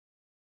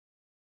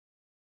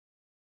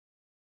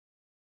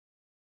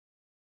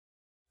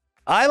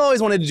I've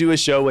always wanted to do a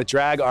show with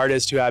drag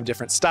artists who have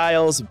different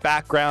styles,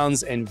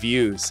 backgrounds, and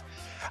views.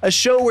 A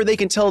show where they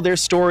can tell their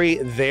story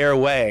their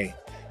way.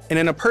 And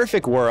in a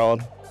perfect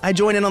world, I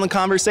join in on the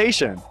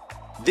conversation.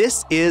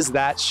 This is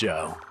that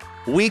show.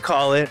 We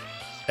call it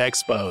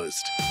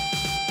Exposed.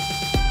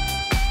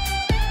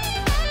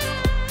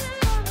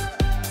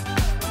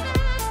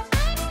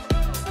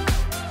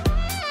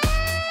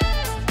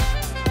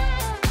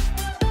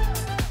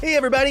 Hey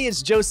everybody,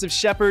 it's Joseph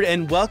Shepard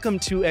and welcome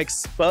to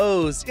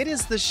Exposed. It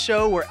is the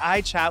show where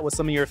I chat with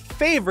some of your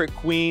favorite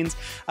queens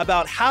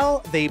about how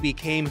they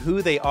became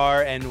who they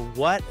are and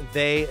what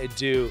they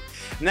do.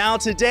 Now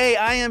today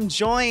I am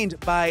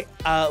joined by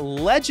a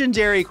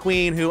legendary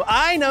queen who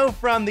I know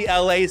from the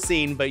LA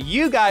scene, but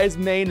you guys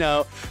may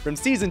know from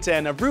season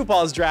 10 of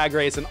RuPaul's Drag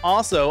Race and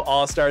also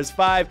All Stars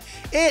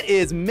 5. It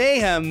is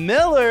Mayhem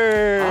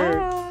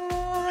Miller.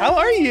 How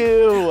are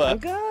you? I'm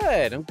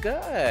good. I'm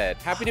good.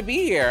 Happy to be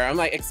here. I'm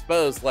like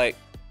exposed. Like,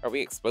 are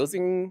we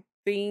exposing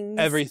things?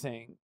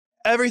 Everything.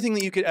 Everything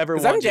that you could ever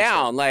want. Because I'm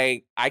down.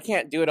 Like, I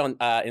can't do it on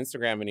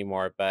Instagram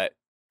anymore, but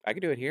I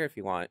can do it here if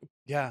you want.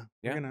 Yeah.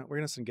 We're gonna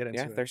get into it.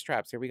 Yeah, thirst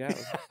traps. Here we go.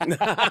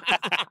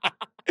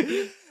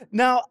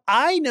 Now,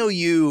 I know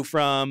you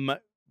from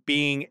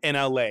being in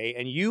LA,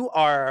 and you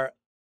are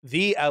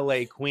the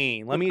LA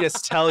queen. Let me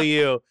just tell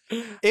you,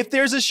 if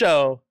there's a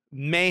show,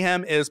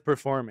 Mayhem is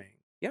performing.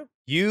 Yeah.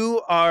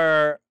 You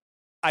are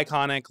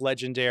iconic,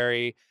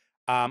 legendary.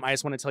 I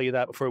just want to tell you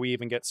that before we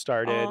even get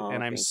started.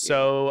 And I'm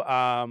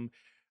so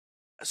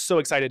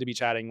excited to be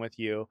chatting with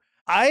you.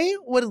 I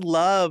would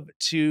love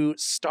to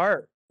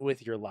start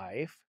with your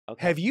life.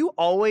 Okay. Have you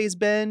always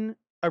been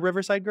a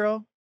Riverside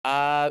girl?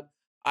 I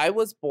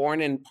was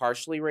born and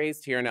partially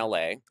raised here in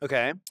LA.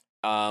 Okay.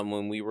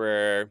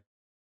 When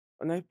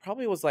I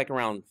probably was like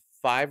around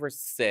 5 or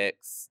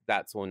 6,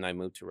 that's when I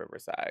moved to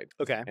Riverside.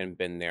 Okay. And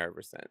been there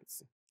ever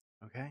since.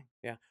 Okay.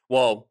 Yeah.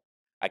 Well,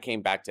 I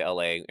came back to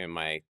LA in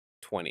my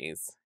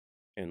 20s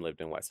and lived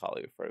in West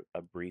Hollywood for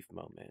a brief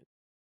moment.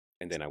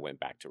 And then I went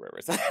back to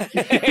Riverside.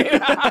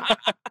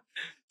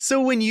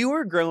 So when you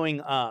were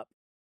growing up,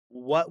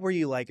 what were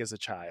you like as a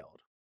child?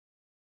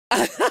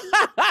 I've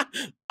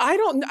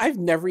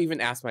never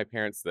even asked my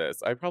parents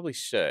this. I probably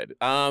should.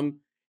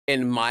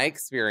 In my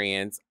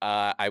experience,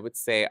 I would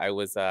say I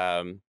was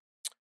an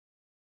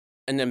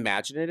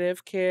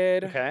imaginative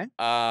kid. Okay.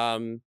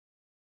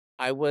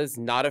 I was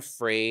not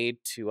afraid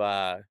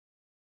to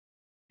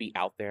be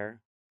out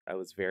there. I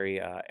was very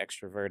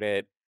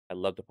extroverted. I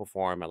loved to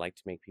perform. I like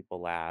to make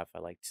people laugh. I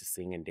like to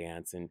sing and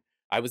dance. And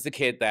I was the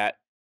kid that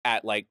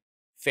at like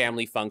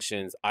family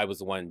functions, I was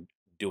the one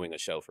doing a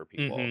show for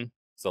people. Mm-hmm.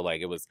 So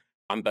like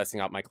I'm busting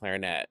out my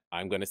clarinet.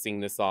 I'm going to sing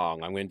this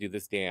song. I'm going to do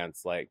this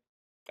dance. Like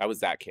I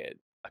was that kid.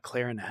 A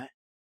clarinet?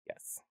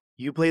 Yes.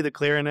 You play the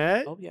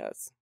clarinet? Oh,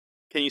 yes.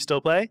 Can you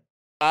still play?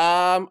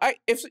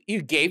 If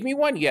you gave me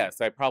one,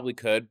 yes, I probably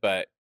could,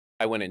 but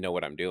I wouldn't know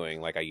what I'm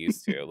doing like I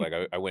used to. Like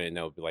I wouldn't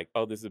know, be like,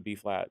 oh, this is a B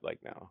flat. Like,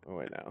 no, I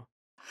wouldn't know.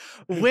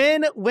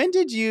 When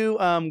did you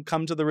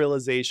come to the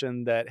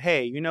realization that,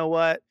 hey, you know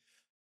what?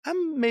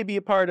 I'm maybe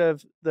a part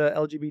of the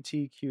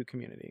LGBTQ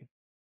community.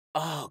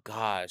 Oh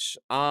gosh.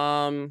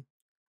 I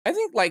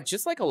think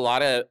just like a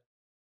lot of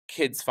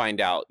kids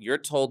find out, you're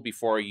told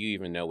before you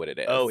even know what it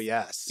is. Oh,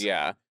 yes.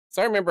 Yeah.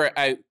 So I remember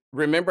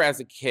as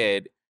a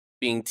kid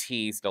being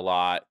teased a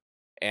lot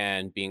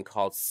and being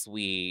called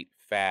sweet,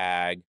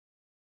 fag,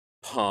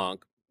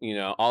 punk,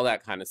 all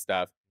that kind of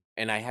stuff.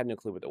 And I had no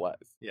clue what it was.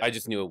 Yeah. I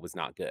just knew it was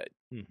not good.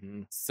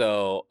 Mm-hmm.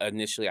 So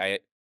initially I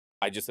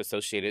just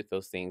associated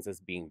those things as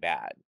being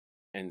bad.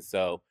 And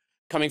so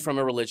coming from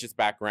a religious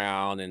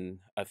background and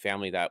a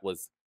family that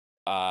was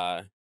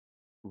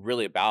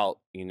really about,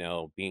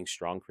 being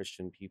strong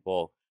Christian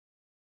people,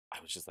 I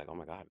was just like, oh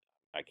my God,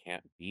 I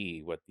can't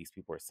be what these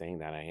people are saying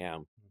that I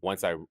am.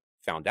 Once I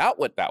found out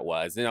what that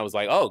was, then I was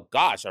like, oh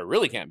gosh, I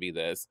really can't be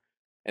this.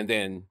 And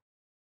then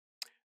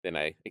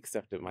I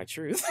accepted my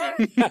truth.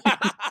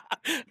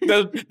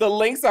 The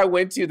lengths I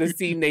went to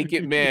see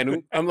naked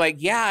men. I'm like,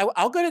 yeah,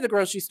 I'll go to the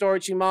grocery store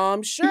with you,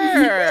 Mom.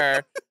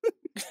 Sure.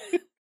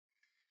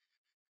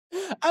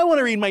 I want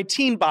to read my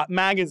Teen Bop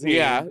magazine.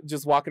 Yeah,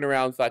 just walking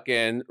around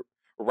fucking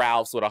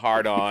Ralph's with a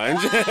heart on.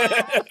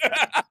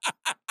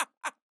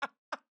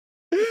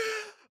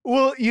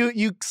 Well,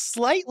 you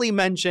slightly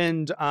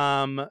mentioned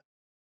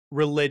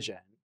religion.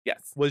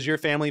 Yes. Was your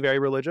family very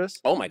religious?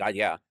 Oh my God,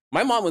 yeah.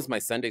 My mom was my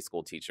Sunday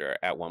school teacher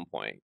at one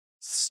point.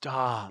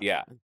 Stop.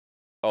 Yeah.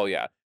 Oh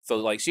yeah.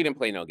 So she didn't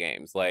play no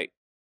games.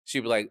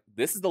 She'd be like,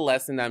 this is the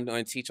lesson I'm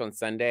going to teach on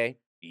Sunday.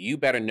 You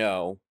better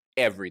know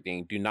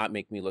everything. Do not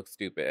make me look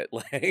stupid.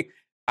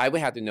 I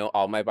would have to know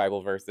all my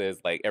Bible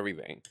verses,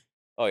 everything.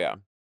 Oh yeah.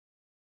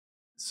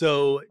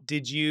 So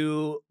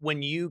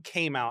when you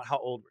came out, how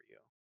old were you?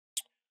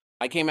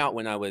 I came out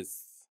when I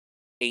was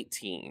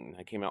 18.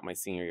 I came out my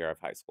senior year of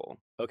high school.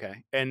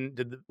 Okay.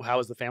 And how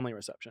was the family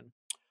reception?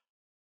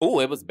 Oh,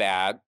 it was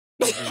bad.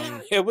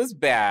 It was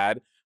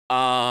bad.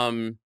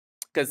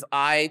 Because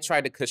I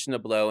tried to cushion the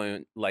blow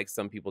and like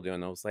some people do,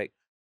 and I was like,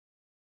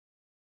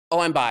 oh,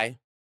 I'm bi.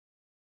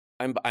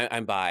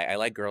 I'm bi. I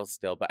like girls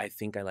still, but I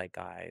think I like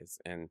guys.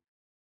 And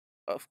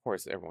of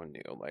course, everyone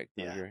knew like,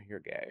 "Oh, Yeah. you're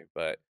gay."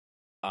 But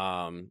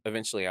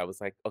eventually, I was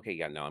like, "Okay,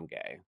 yeah, no, I'm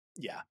gay.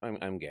 Yeah.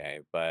 I'm gay."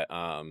 But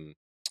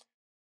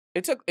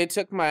it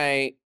took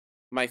my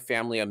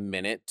family a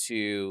minute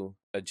to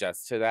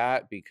adjust to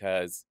that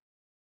because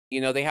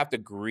they have to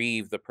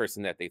grieve the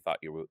person that they thought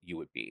you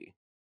would be.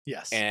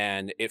 Yes.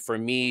 And it for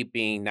me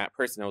being that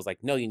person, I was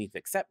like, no, you need to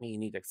accept me. You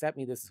need to accept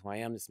me. This is who I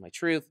am. This is my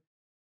truth.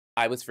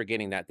 I was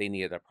forgetting that they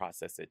needed to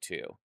process it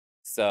too.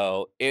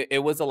 So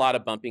it was a lot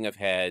of bumping of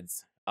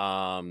heads.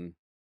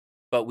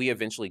 But we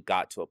eventually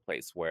got to a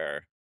place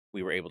where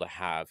we were able to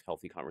have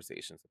healthy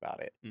conversations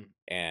about it Mm.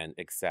 and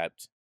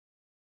accept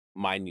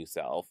my new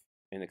self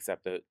and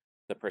accept the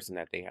person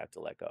that they had to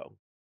let go.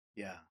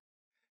 Yeah.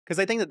 Because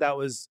I think that that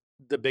was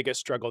the biggest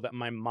struggle that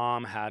my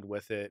mom had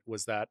with it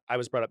was that I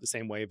was brought up the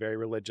same way, very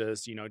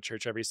religious,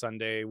 church every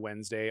Sunday,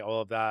 Wednesday,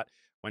 all of that,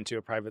 went to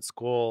a private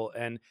school.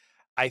 And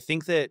I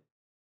think that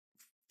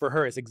for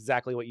her, it's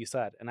exactly what you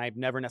said. And I've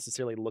never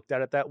necessarily looked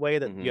at it that way,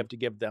 that you Mhm. have to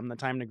give them the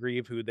time to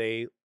grieve who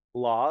they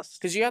lost.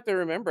 Because you have to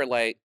remember,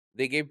 like,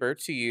 they gave birth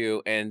to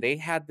you and they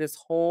had this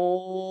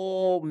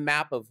whole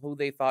map of who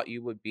they thought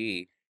you would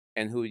be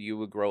and who you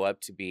would grow up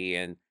to be,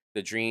 and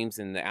the dreams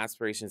and the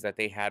aspirations that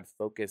they had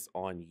focused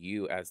on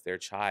you as their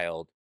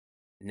child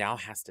now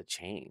has to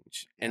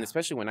change. And Yeah.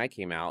 especially when I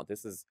came out,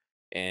 this is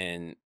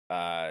in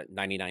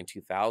 99,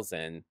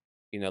 2000,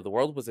 the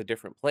world was a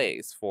different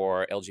place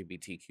for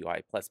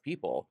LGBTQI plus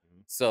people.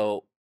 Mhm.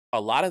 So a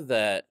lot of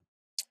the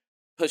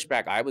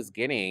pushback I was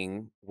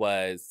getting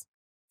was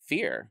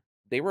fear.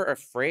 They were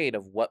afraid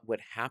of what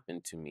would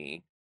happen to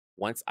me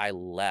once I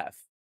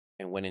left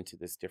and went into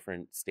this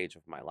different stage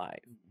of my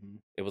life. Mhm.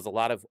 It was a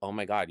lot of, oh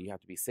my God, you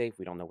have to be safe.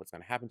 We don't know what's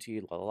going to happen to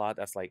you. La, la, la.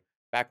 That's like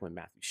back when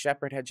Matthew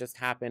Shepard had just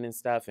happened and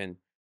stuff. And,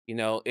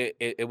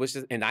 it was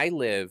just, and I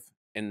live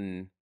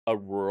in a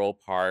rural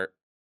part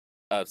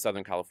of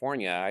Southern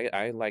California.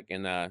 I like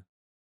in a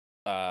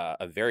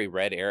very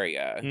red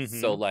area.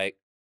 So Mhm. like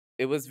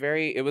it was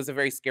a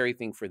very scary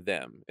thing for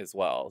them as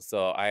well.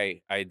 So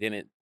I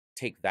didn't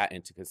take that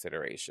into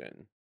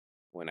consideration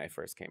when I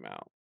first came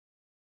out.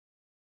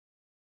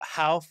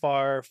 How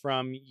far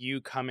from you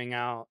coming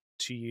out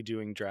to you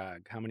doing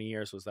drag? How many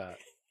years was that?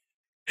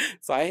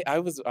 So I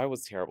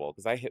was terrible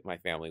because I hit my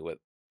family with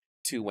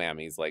two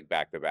whammies like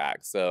back to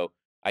back. So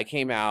I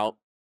came out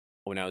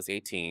when I was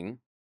 18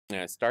 and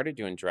I started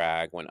doing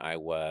drag when I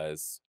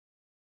was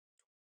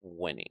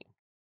 20.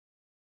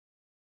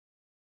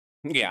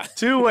 Yeah.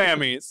 Two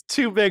whammies,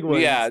 two big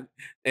Yeah, ones.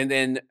 and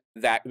then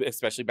that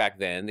especially back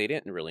then, they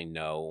didn't really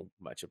know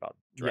much about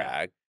Yeah.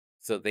 drag,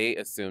 so they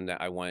assumed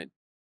that I wanted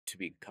to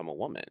become a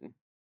woman,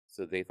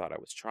 so they thought I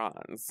was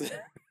trans,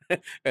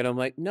 and I'm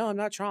like, "No, I'm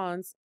not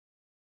trans.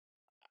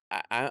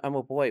 I'm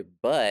a boy,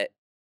 but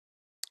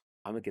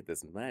Imma get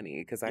this money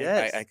because I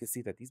Yes. could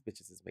see that these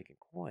bitches is making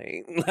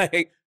coin,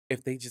 like,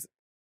 if they just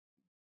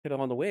put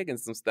on the wig and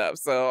some stuff."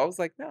 So I was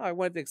like, "No, I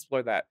wanted to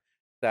explore that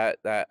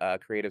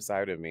creative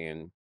side of me,"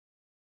 and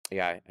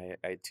yeah,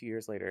 I 2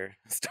 years later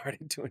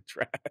started doing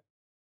drag.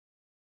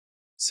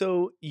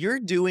 So you're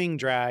doing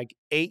drag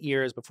 8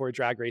 years before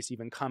Drag Race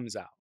even comes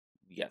out.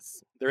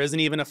 Yes. There isn't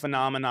even a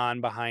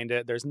phenomenon behind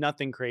it. There's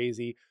nothing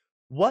crazy.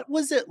 What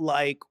was it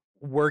like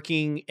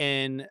working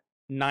in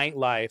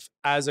nightlife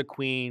as a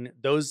queen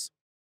those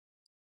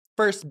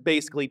first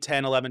basically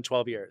 10, 11,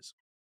 12 years?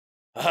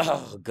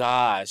 Oh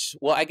gosh.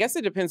 Well, I guess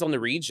it depends on the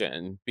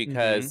region Mhm.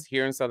 because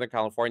here in Southern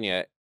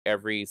California,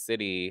 every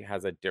city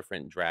has a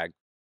different drag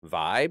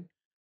vibe.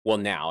 Well,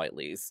 now at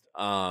least.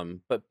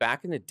 But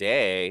back in the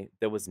day,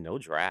 there was no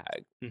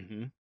drag.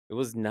 Mhm. It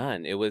was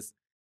none.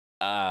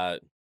 Uh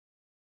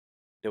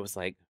there was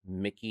like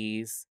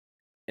Mickey's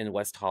in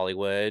West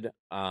Hollywood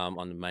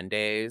on the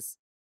Mondays,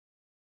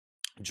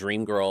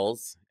 Dream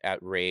Girls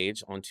at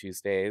Rage on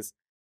Tuesdays,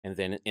 and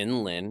then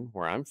inland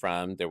where I'm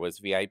from, there was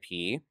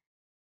VIP,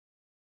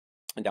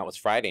 and that was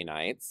Friday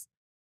nights.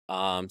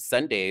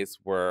 Sundays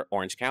were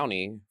Orange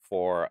County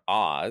for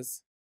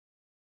Oz.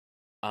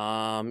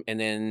 And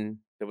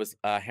then there was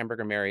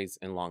Hamburger Mary's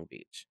in Long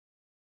Beach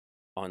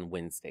on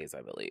Wednesdays,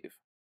 I believe.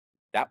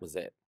 That was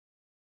it.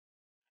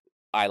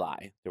 I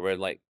lie.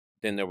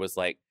 Then there was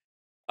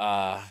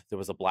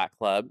a black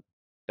club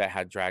that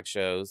had drag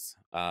shows,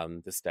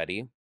 the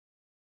study,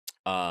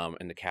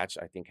 and the catch,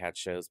 I think had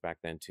shows back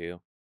then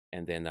too.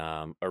 And then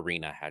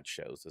Arena had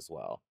shows as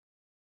well.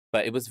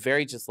 But it was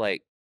very just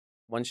like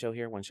one show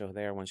here, one show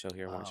there, one show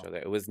here, one show Wow.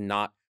 there. It was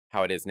not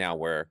how it is now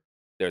where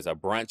there's a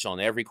brunch on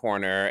every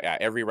corner,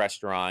 at every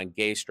restaurant,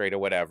 gay, straight, or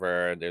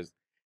whatever. There's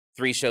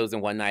 3 shows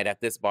in one night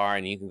at this bar,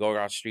 and you can go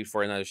across the street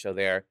for another show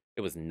there.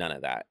 It was none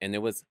of that. And it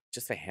was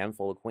just a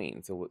handful of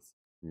queens. It was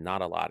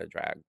not a lot of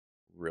drag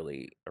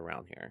really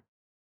around here.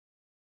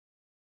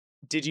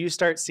 Did you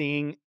start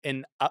seeing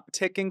an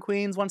uptick in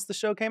queens once the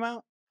show came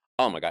out?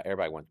 Oh my God,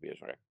 everybody wanted to be a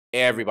drag.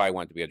 Everybody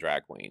wanted to be a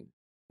drag queen.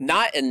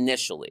 Not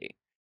initially,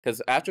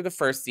 because after the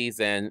first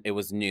season, it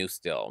was new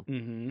still.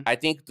 Mhm. I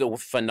think the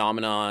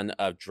phenomenon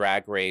of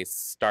Drag Race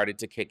started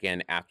to kick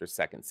in after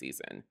second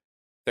season.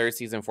 third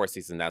season, fourth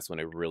season, that's when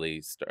it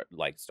really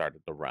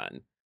started to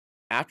run.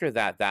 After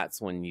that,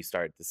 that's when you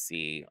start to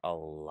see a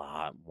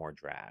lot more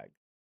drag.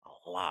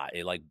 A lot.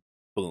 It like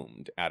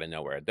boomed out of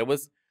nowhere. There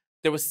was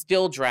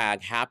still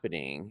drag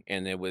happening,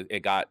 and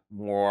it got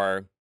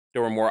more.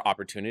 There were more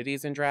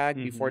opportunities in drag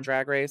before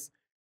Drag Race,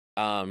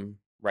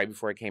 right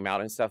before it came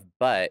out and stuff.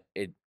 But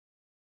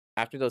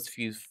after those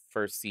few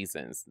first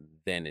seasons,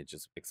 then it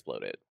just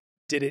exploded.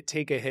 Did it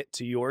take a hit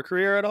to your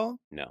career at all?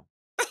 No.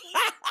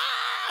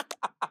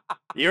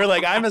 You're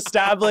like, I'm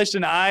established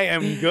and I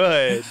am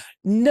good.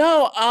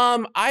 No,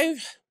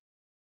 I've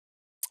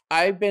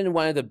been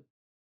one of the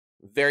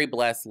very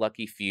blessed,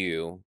 lucky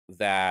few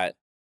that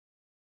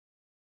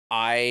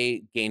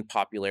I gained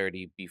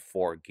popularity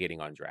before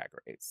getting on Drag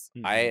Race.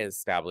 I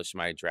established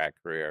my drag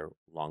career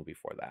long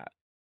before that.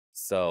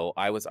 So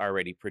I was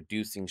already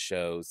producing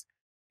shows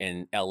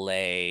in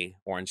LA,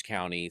 Orange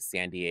County,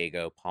 San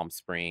Diego, Palm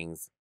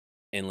Springs,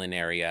 inland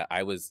area.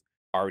 I was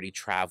already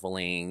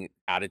traveling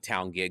out of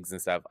town gigs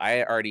and stuff.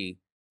 I already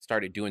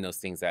started doing those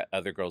things that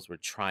other girls were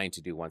trying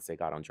to do once they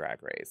got on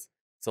Drag Race.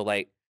 So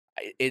like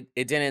it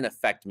didn't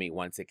affect me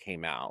once it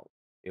came out.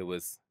 It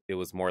was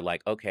more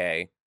like,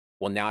 okay,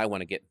 well now I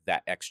want to get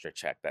that extra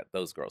check that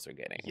those girls are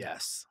getting.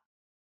 Yes.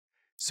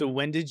 So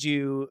when had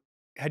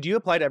you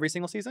applied every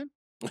single season?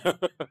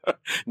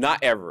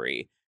 Not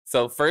every.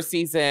 So first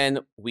season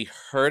we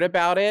heard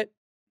about it.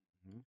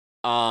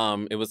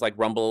 It was like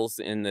rumbles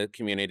in the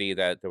community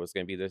that there was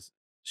going to be this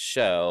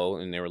show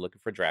and they were looking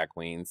for drag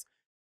queens.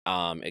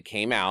 It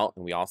came out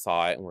and we all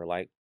saw it and we're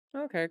like,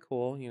 okay,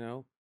 cool. You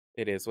know,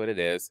 it is what it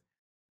is.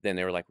 Then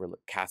they were like, we're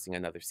casting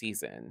another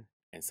season.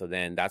 And so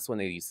then that's when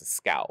they used to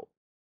scout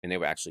and they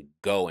would actually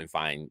go and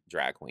find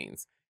drag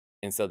queens.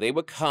 And so they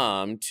would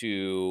come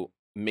to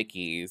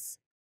Mickey's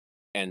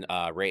and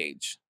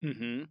Rage,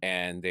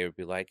 and they would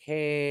be like,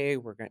 hey,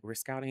 we're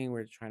scouting.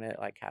 We're trying to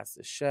like cast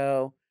this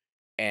show.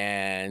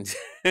 And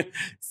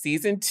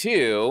season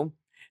 2,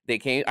 they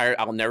came,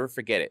 I'll never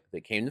forget it.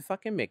 They came to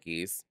fucking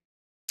Mickey's,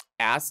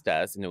 asked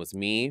us, and it was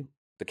me.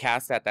 The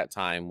cast at that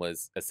time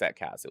was a set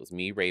cast. It was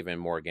me, Raven,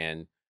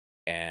 Morgan,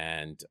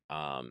 and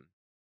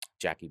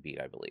Jackie Beat,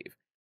 I believe.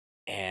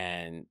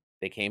 And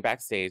they came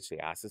backstage. They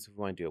asked us if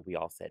we want to do it. We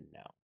all said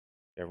no.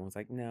 Everyone's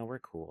like, no, we're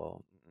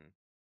cool.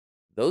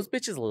 Those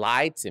bitches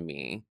lied to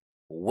me,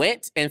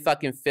 went and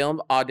fucking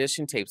filmed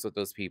audition tapes with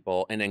those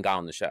people, and then got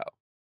on the show.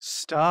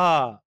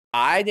 Stop.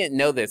 I didn't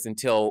know this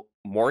until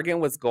Morgan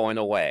was going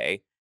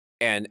away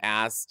and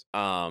asked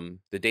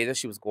the day that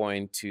she was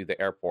going to the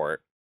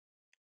airport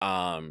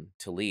to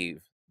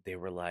leave.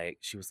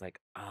 She was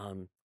like,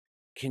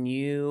 can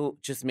you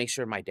just make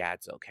sure my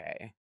dad's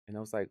okay? And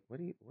I was like, what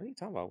are you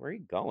talking about? Where are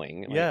you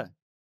going? Like, Yeah.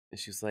 and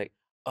she was like,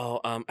 oh,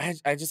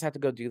 I just have to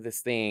go do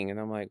this thing. And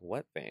I'm like,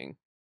 what thing?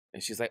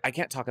 And she's like, I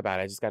can't talk about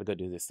it. I just got to go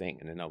do this thing.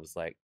 And then I was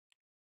like,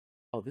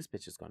 oh, this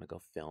bitch is going to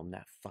go film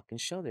that fucking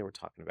show they were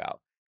talking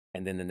about.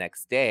 And then the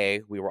next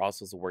day, we were all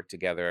supposed to work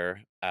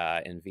together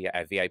at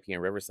VIP in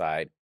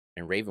Riverside,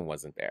 and Raven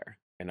wasn't there.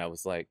 And I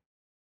was like,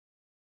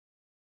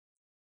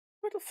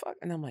 where the fuck?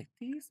 And I'm like,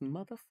 these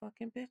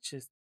motherfucking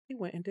bitches, they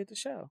went and did the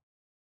show.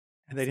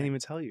 And they didn't even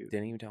tell you.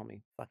 Didn't even tell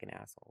me. Fucking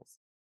assholes.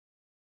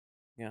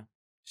 Yeah.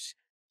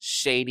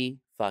 Shady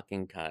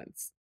fucking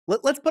cunts.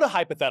 Let's put a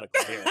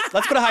hypothetical here.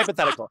 Let's put a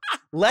hypothetical.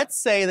 Let's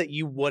say that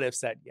you would have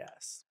said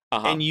yes,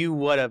 and you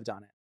would have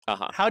done it.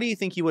 How do you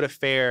think you would have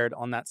fared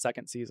on that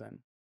second season?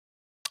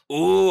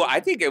 Ooh, I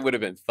think it would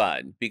have been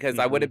fun because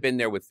I would have been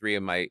there with 3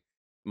 of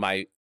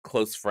my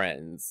close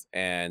friends,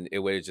 and it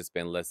would have just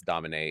been let's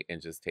dominate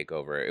and just take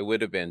over. It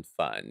would have been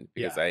fun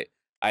because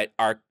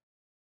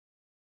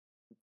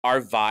our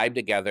vibe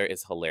together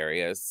is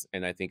hilarious,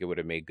 and I think it would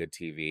have made good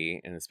TV,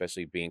 and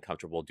especially being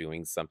comfortable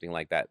doing something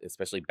like that,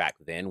 especially back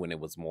then when it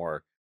was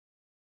more,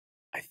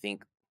 I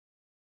think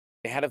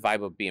it had a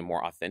vibe of being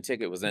more authentic.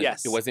 It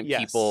wasn't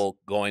people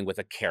going with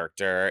a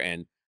character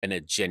and an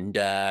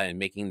agenda and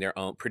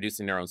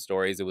producing their own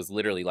stories. It was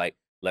literally like,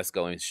 let's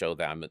go and show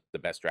them the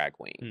best drag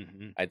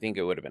queen. I think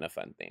it would have been a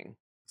fun thing.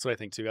 That's what I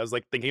think too. I was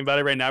like thinking about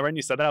it right now. When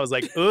you said that, I was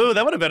like, ooh,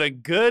 that would have been a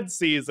good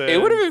season. It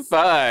would have been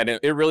fun.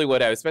 It really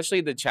would have,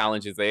 especially the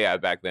challenges they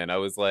had back then. I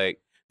was like,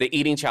 the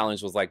eating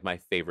challenge was like my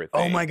favorite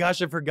thing. Oh my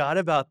gosh, I forgot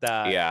about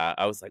that. Yeah,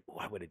 I was like, oh,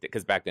 I would have did,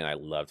 because back then I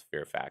loved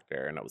Fear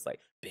Factor, and I was like,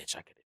 bitch,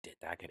 I could have did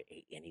that. I could have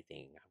ate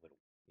anything.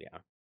 Yeah,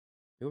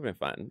 it would have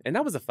been fun, and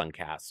that was a fun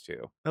cast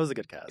too. That was a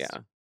good cast. Yeah.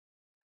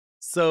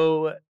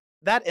 So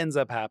that ends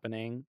up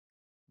happening,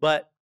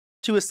 but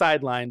to a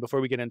sideline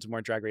before we get into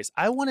more Drag Race,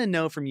 I want to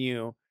know from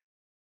you,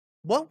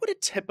 what would a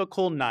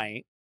typical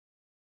night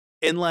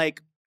in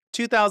like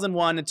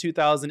 2001 to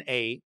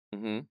 2008,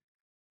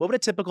 what would a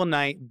typical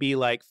night be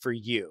like for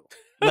you?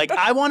 Like,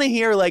 I want to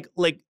hear like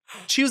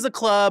choose a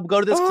club,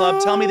 go to this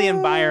club, tell me the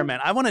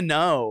environment. I want to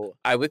know.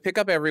 I would pick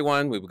up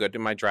everyone. We would go to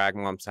my drag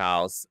mom's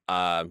house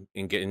and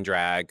get in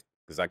drag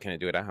because I couldn't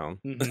do it at home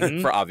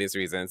for obvious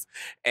reasons.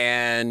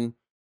 And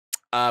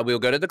we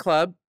would go to the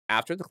club.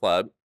 After the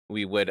club,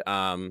 we would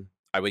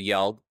I would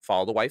yell,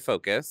 follow the white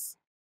focus.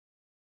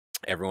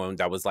 Everyone,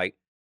 that was like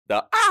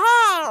the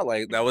aha,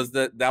 like that was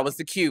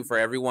the cue for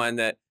everyone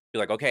that be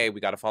like, okay, we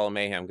got to follow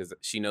Mayhem because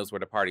she knows where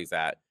the party's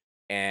at.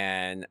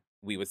 And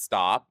we would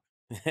stop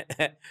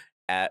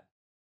at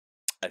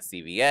a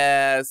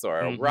CVS or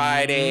a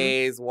Rite Mhm.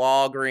 Aid,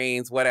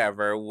 Walgreens,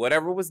 whatever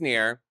was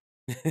near.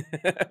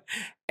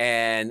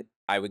 And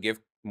I would give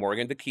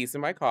Morgan the keys to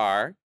my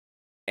car,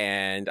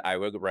 and I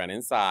would run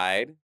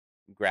inside,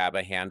 grab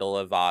a handle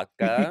of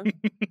vodka,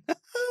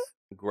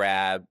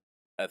 grab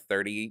a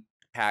 30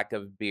 pack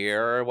of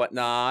beer or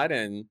whatnot,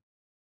 and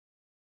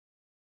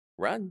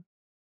run.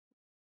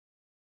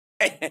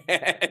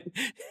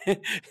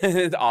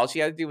 And all she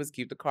had to do was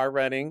keep the car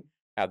running,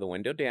 have the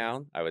window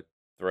down. I would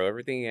throw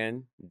everything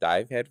in,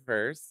 dive head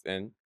first,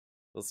 and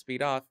we'll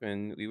speed off.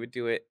 And we would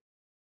do it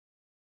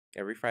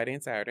every Friday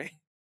and Saturday.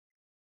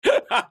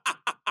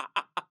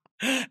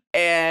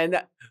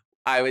 And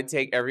I would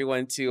take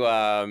everyone to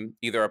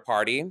either a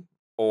party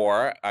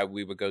or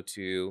we would go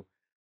to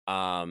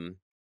um,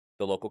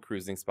 the local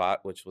cruising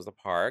spot, which was a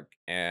park,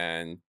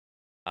 and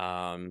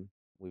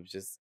we would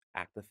just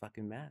act a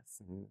fucking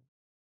mess and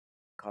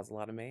cause a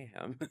lot of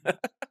mayhem.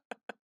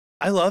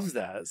 I love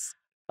this.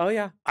 Oh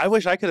yeah, I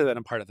wish I could have been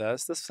a part of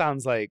this. This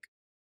sounds like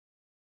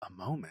a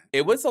moment.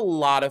 it was a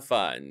lot of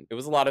fun. It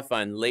was a lot of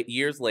fun.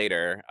 Years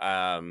later,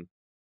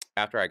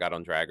 after I got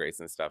on Drag Race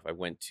and stuff, I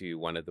went to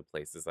one of the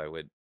places I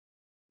would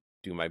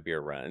do my beer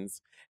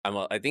runs.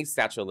 I think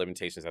statute of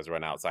limitations has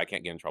run out, so I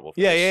can't get in trouble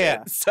for Yeah,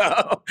 this yeah,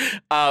 shit. yeah.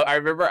 So I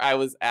remember I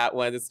was at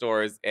one of the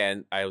stores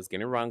and I was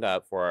getting rung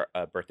up for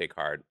a birthday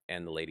card,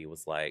 and the lady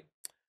was like,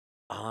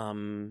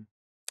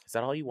 "Is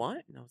that all you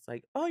want?" And I was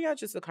like, "Oh yeah,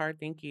 just a card,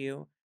 thank you."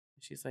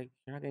 And she's like,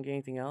 "You're not gonna get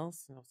anything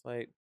else?" And I was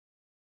like,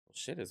 well,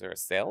 "Shit, is there a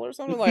sale or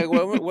something? Like,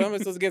 what am I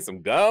supposed to get?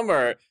 Some gum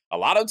or a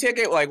lotto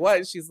ticket? Like what?"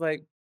 And she's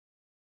like,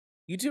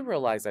 "You do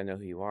realize I know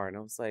who you are?" And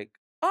I was like,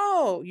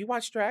 "Oh, you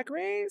watch Drag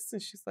Race?"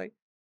 And she's like,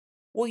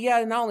 "Well,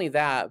 yeah, not only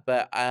that,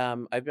 but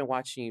I've been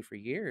watching you for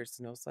years."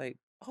 And I was like,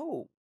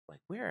 "Oh, like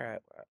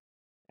where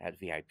at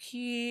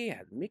VIP,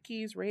 at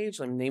Mickey's, Rage?"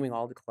 I'm naming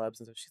all the clubs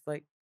and stuff. She's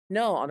like,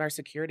 "No, on our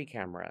security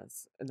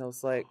cameras." And I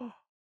was like,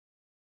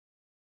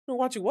 "No,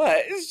 watching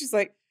what?" And she's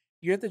like,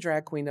 "You're the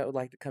drag queen that would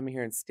like to come in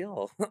here and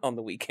steal on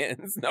the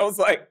weekends." And I was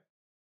like,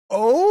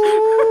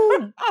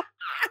 Oh,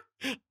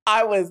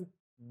 I was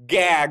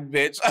gagged,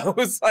 bitch. I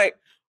was like,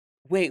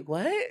 "Wait,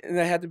 what?" And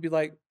I had to be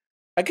like,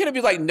 I couldn't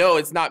be like, "No,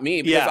 it's not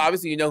me," because yeah.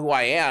 obviously you know who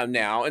I am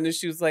now. And then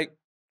she's like,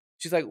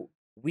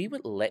 "We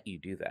would let you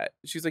do that."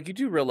 She's like, "You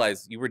do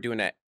realize you were doing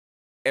that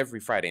every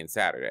Friday and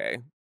Saturday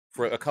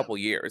for a couple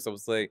years?" I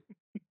was like,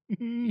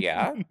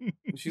 "Yeah."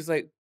 And she's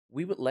like,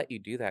 "We would let you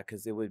do that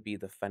because it would be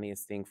the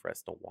funniest thing for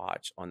us to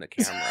watch on the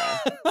camera."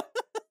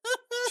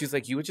 She's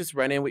like, "You would just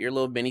run in with your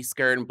little mini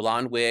skirt and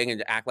blonde wig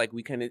and act like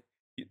we couldn't,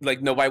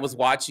 like nobody was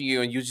watching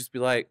you, and you'd just be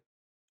like,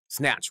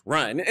 snatch,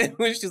 run." And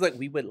she's like,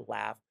 "We would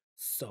laugh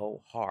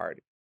so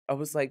hard." I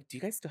was like, "Do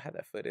you guys still have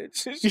that footage?"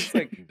 She's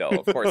like, "No,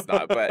 of course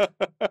not." But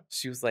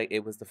she was like,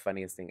 "It was the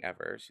funniest thing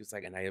ever." She was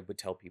like, "And I would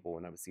tell people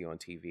when I would see you on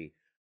TV,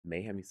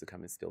 Mayhem used to come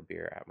and steal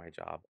beer at my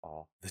job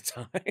all the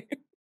time."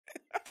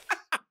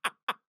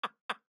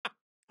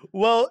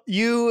 Well,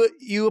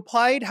 you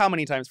applied how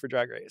many times for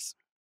Drag Race?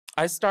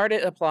 I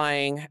started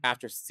applying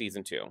after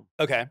season 2.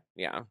 Okay.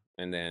 Yeah.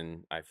 And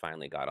then I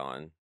finally got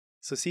on.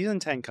 So season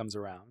 10 comes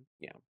around.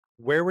 Yeah.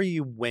 Where were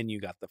you when you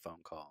got the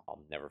phone call?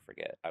 I'll never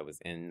forget. I was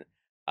in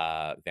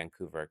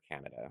Vancouver,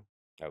 Canada.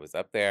 I was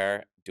up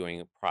there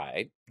doing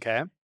Pride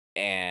Okay.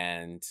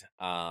 and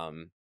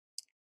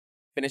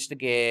finished the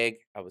gig.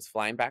 I was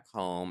flying back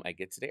home. I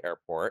get to the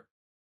airport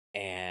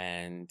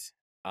and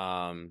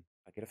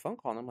I get a phone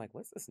call and I'm like,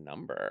 "What's this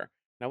number?"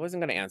 And I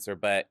wasn't gonna answer,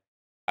 but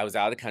I was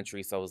out of the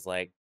country, so I was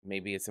like,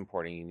 maybe it's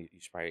important. You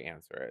should probably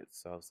answer it.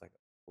 So I was like,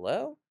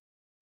 "Hello?"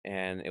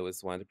 And it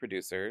was one of the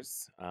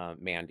producers,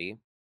 Mandy,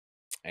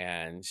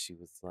 and she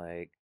was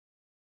like,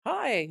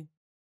 "Hi,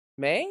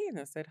 May?" And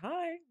I said,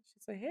 "Hi."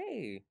 She's like,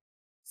 "Hey,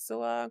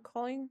 so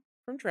calling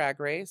from Drag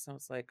Race." I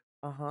was like,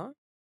 "Uh-huh."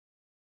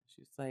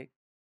 She's like,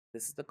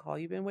 "This is the call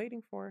you've been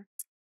waiting for."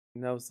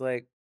 And I was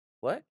like,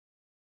 "What?"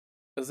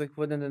 I was like,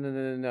 "What? No, no, no,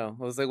 no, no, no."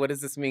 I was like, "What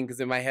does this mean?" Because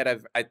in my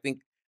head, I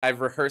think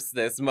I've rehearsed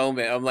this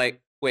moment. I'm like,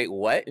 "Wait,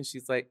 what?" And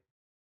she's like,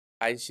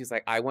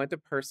 "I want to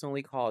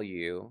personally call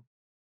you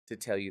to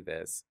tell you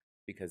this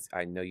because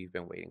I know you've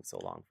been waiting so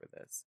long for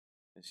this."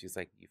 And she's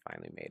like, "You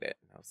finally made it."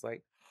 And I was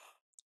like,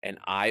 and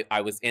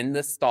I was in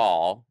the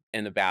stall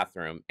in the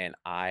bathroom and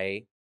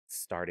I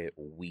started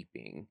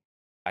weeping.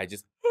 I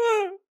just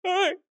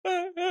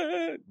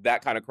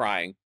that kind of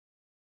crying.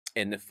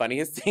 And the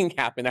funniest thing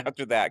happened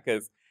after that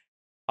because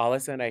all of a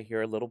sudden I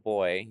hear a little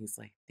boy. He's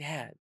like,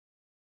 "Dad,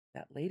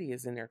 that lady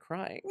is in there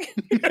crying."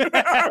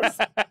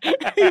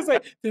 He's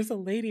like, "There's a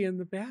lady in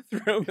the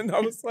bathroom." And I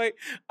was like,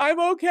 "I'm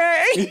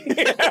okay."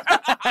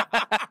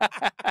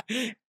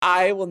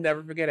 I will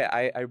never forget it.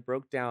 I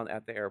broke down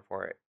at the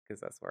airport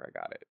because that's where I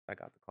got it. I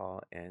got the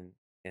call in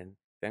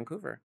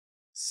Vancouver.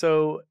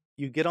 So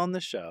you get on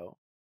the show.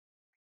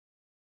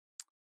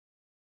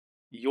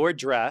 Your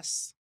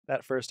dress,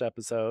 that first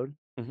episode,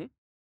 Mhm.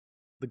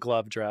 the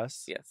glove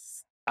dress,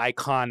 Yes.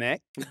 Iconic.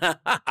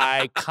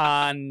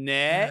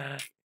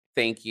 Iconic.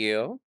 Thank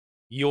you.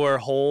 Your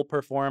whole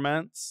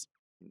performance,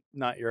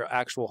 not your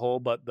actual whole,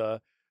 but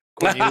the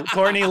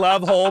Courtney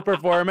Love whole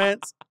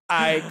performance.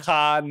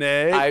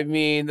 Iconic. I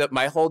mean,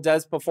 my whole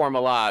does perform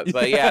a lot,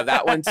 but yeah,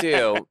 that one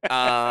too.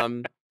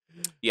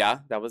 Yeah,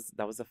 that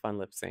was a fun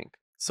lip sync.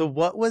 So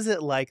what was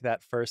it like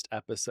that first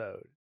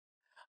episode?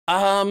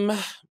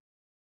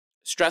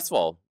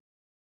 Stressful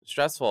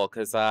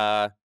because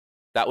that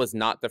was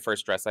not the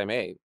first dress I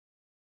made.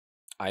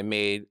 I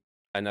made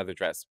another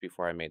dress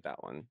before I made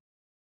that one.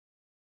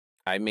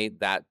 I made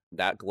that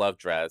glove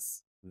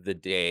dress the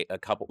day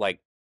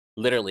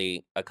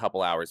literally a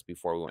couple hours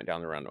before we went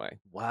down the runway.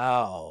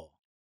 Wow.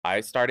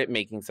 I started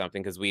making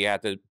something because we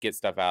had to get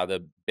stuff out of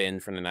the bin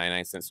from the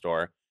 99-cent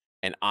store.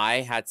 And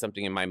I had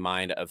something in my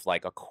mind of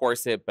like a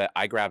corset, but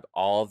I grabbed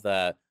all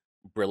the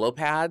Brillo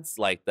pads,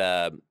 like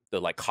the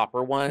like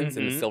copper ones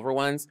and the silver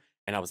ones.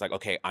 And I was like,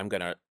 okay, I'm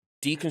going to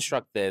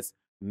deconstruct this,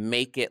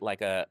 make it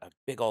like a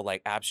big old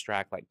like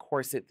abstract like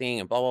corset thing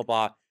and blah, blah,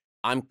 blah.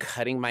 I'm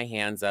cutting my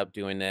hands up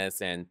doing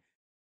this. And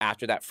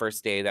after that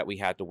first day that we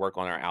had to work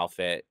on our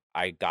outfit,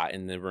 I got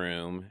in the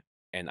room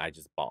and I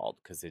just bawled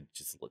because it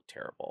just looked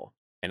terrible.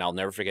 And I'll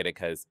never forget it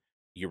because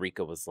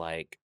Eureka was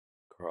like,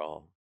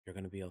 girl, you're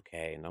going to be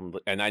okay.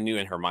 And I knew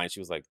in her mind, she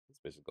was like, this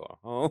bitch is going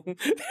home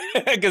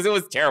because it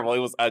was terrible. It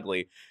was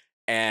ugly.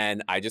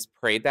 And I just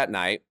prayed that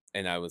night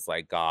and I was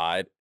like,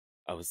 God,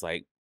 I was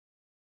like,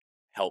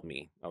 help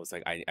me. I was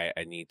like,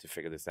 I need to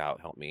figure this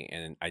out. Help me.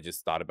 And I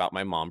just thought about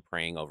my mom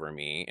praying over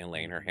me and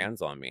laying her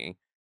hands on me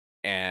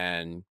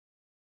and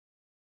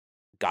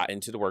got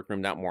into the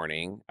workroom that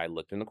morning. I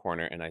looked in the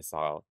corner and I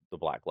saw the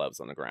black gloves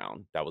on the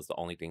ground. That was the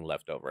only thing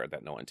left over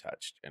that no one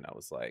touched. And I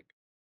was like,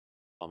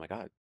 oh my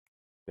God,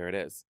 there it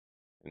is.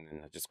 And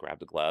then I just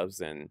grabbed the gloves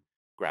and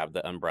grabbed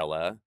the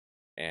umbrella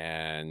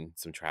and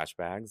some trash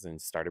bags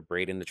and started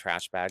braiding the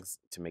trash bags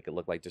to make it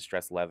look like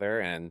distressed leather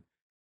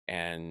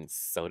and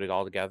sewed it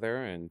all together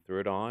and threw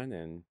it on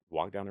and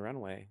walked down the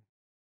runway.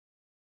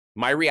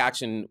 My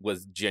reaction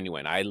was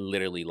genuine. I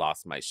literally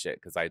lost my shit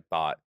because I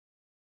thought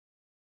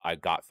I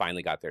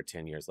finally got there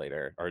 10 years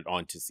later, or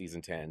on to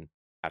season 10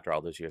 after all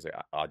those years of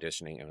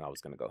auditioning, and I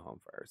was going to go home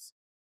first.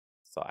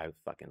 So I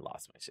fucking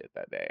lost my shit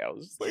that day. I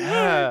was just like,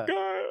 Yeah. oh my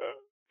God.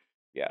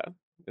 Yeah,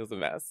 it was a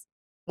mess.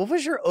 What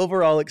was your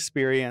overall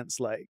experience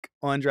like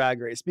on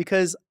Drag Race?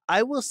 Because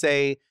I will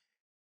say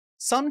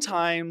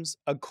sometimes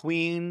a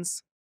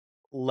queen's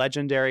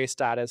legendary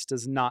status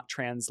does not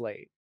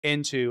translate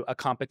into a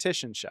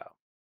competition show.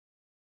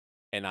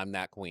 And I'm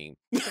that queen.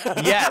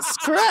 Yes,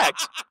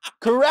 correct.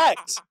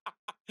 Correct.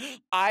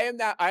 I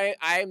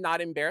am not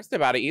embarrassed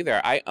about it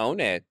either. I own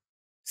it.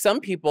 Some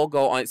people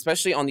go on,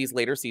 especially on these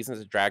later seasons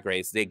of Drag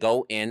Race, they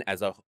go in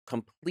as a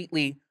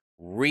completely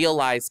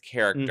realized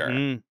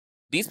character.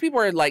 These people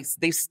are like,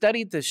 they've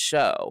studied the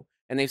show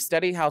and they've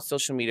studied how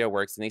social media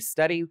works and they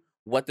study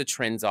what the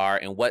trends are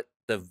and what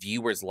the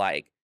viewers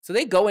like. So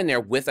they go in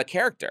there with a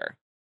character.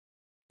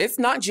 It's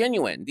not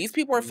genuine. These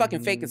people are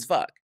fucking fake as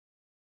fuck.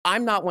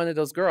 I'm not one of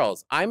those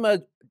girls. I'm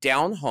a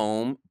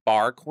down-home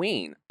bar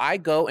queen. I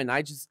go and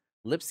I just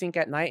lip sync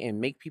at night and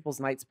make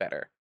people's nights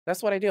better.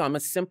 That's what I do. I'm a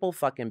simple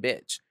fucking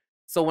bitch.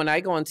 So when I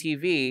go on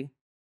TV,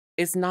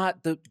 it's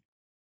not the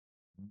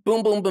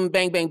boom, boom, boom,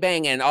 bang, bang,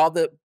 bang, and all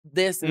the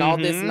this and all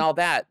this and all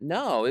that.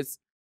 No,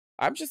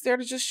 I'm just there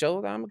to just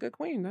show that I'm a good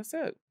queen. That's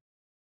it.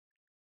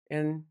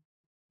 And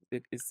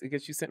it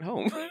gets you sent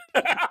home.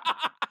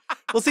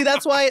 Well, see,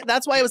 that's why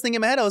I was thinking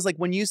in my head. I was like,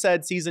 when you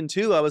said season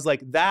 2, I was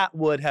like, that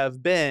would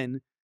have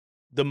been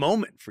the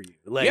moment for you.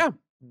 Like,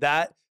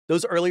 yeah.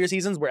 Those earlier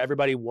seasons where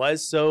everybody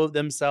was so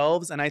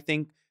themselves. And I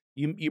think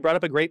you brought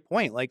up a great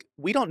point. Like,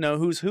 we don't know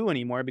who's who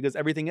anymore because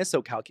everything is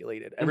so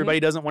calculated. Everybody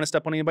doesn't want to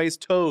step on anybody's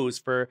toes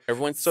for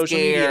everyone's social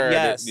scared.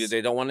 media. Yes.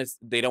 They don't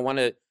want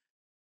to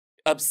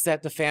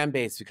upset the fan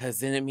base because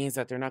then it means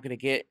that they're not going to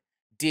get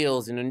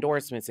deals and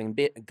endorsements and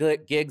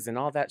good gigs and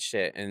all that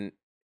shit. And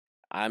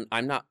I'm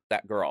not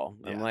that girl.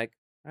 Yeah. I'm like,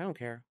 I don't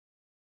care.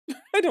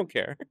 I don't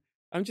care.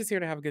 I'm just here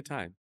to have a good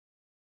time.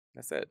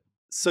 That's it.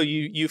 So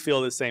you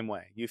feel the same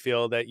way. You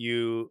feel that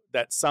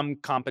some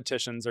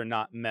competitions are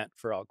not meant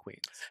for all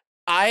queens.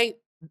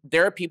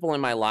 There are people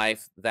in my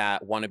life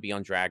that want to be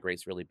on Drag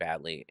Race really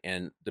badly.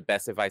 And the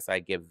best advice I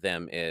give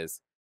them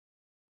is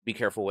be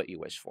careful what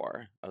you wish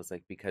for. I was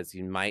like, because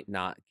you might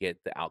not get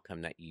the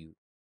outcome that you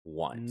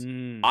want.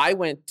 I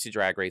went to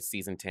Drag Race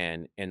season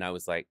 10 and I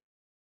was like,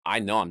 I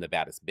know I'm the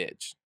baddest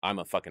bitch. I'm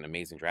a fucking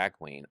amazing drag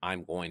queen.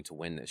 I'm going to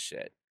win this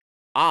shit.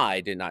 I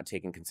did not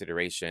take in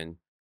consideration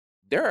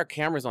there are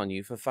cameras on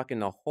you for fucking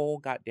the whole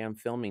goddamn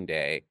filming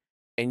day,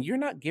 and you're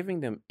not giving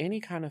them any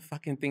kind of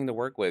fucking thing to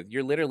work with.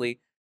 You're literally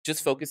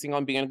just focusing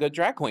on being a good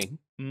drag queen.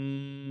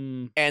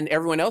 And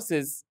everyone else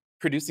is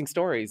producing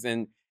stories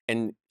and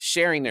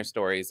sharing their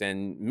stories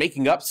and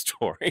making up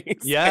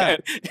stories. Yeah.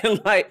 and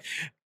like,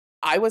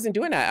 I wasn't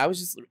doing that.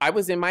 I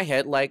was in my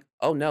head like,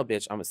 oh no,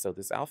 bitch, I'm gonna sew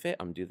this outfit.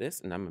 I'm gonna do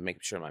this and I'm gonna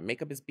make sure my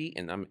makeup is beat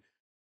and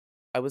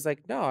I was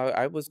like, no,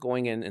 I was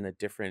going in a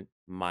different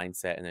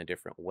mindset and a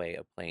different way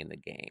of playing the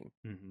game.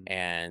 Mhm.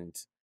 And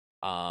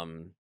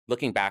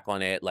looking back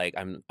on it, like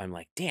I'm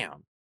like,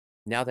 damn,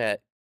 now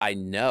that I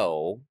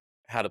know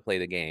how to play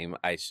the game,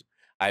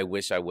 I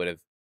wish I would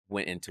have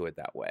went into it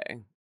that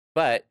way.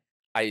 But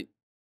I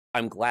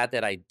I'm glad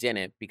that I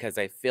didn't because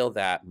I feel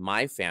that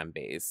my fan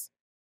base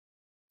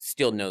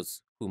still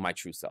knows who my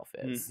true self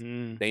is.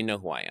 Mhm. They know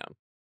who I am.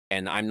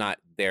 And I'm not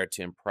there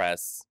to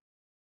impress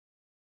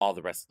all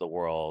the rest of the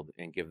world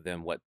and give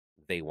them what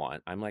they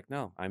want. I'm like,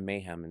 no, I'm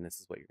Mayhem and this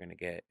is what you're going to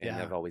get. And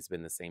Yeah. I've always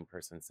been the same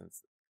person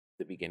since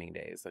the beginning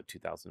days of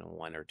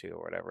 2001 or 2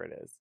 or whatever it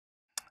is.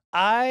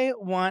 I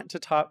want to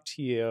talk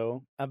to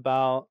you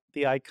about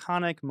the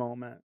iconic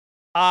moment.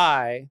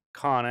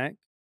 Iconic.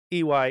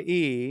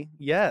 EYE.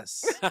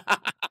 Yes.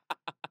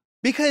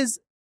 Because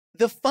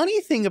the funny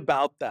thing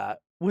about that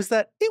was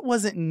that it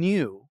wasn't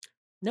new.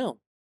 No,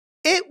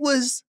 It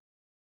was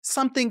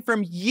something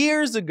from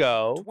years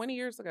ago. 20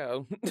 years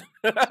ago.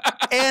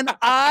 And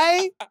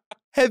I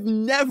have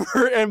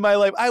never in my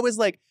life, I was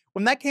like,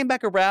 when that came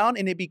back around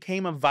and it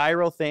became a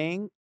viral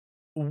thing,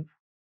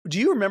 do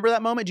you remember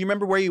that moment? Do you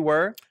remember where you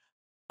were?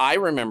 I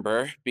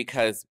remember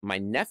because my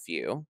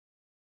nephew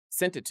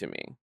sent it to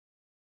me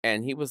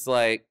and he was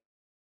like,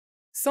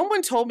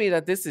 someone told me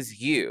that this is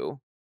you.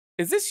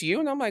 Is this you?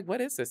 And I'm like, what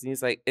is this? And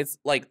he's like, it's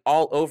like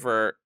all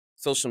over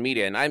social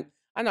media. And I'm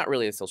not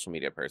really a social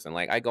media person.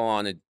 Like I go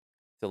on to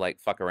like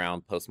fuck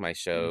around, post my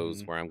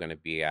shows Mhm. where I'm gonna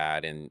be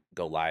at and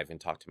go live and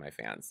talk to my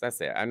fans.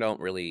 That's it. I don't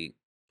really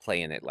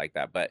play in it like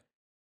that. But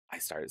I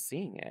started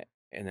seeing it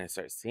and I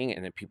started seeing it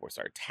and then people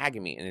started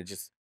tagging me and it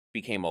just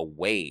became a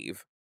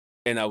wave.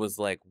 And I was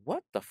like,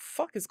 what the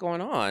fuck is going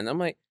on? I'm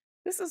like,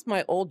 this is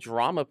my old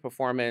drama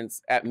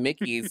performance at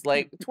Mickey's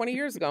like 20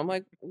 years ago. I'm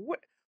like, what?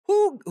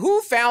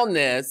 Who found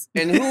this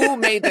and who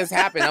made this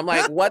happen? I'm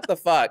like, what the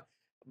fuck?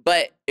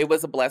 But it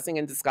was a blessing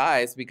in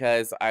disguise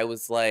because I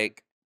was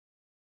like,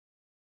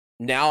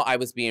 now I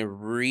was being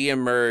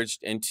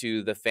re-emerged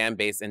into the fan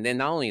base. And then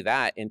not only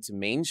that, into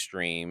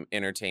mainstream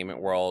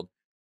entertainment world,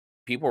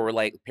 people were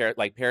like,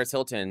 like Paris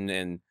Hilton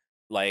and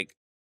like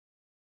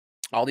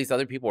all these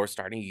other people were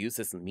starting to use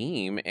this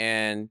meme.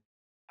 And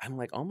I'm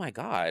like, oh my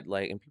God.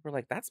 Like, and people are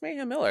like, that's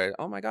Mayhem Miller.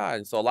 Oh my God.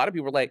 And so a lot of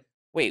people were like,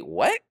 wait,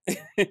 what?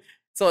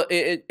 So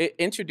it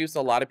introduced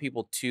a lot of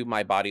people to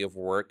my body of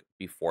work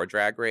before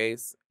Drag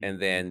Race.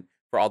 And then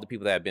for all the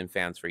people that have been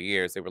fans for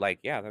years, they were like,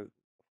 yeah, of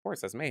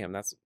course, that's Mayhem.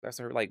 That's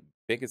her like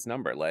biggest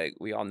number. Like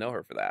we all know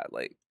her for that.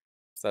 Like,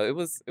 so it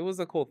was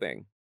a cool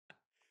thing.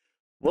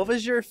 What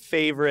was your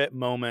favorite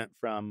moment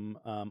from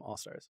All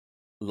Stars?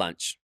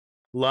 Lunch.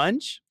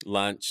 Lunch?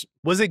 Lunch.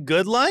 Was it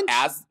good lunch?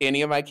 As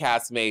any of my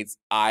castmates,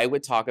 I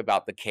would talk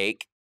about the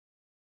cake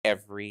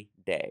every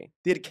day.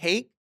 Did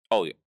cake?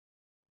 Oh yeah.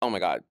 Oh my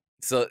God.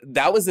 So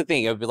that was the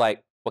thing. It would be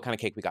like, what kind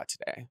of cake we got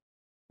today?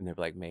 And they'd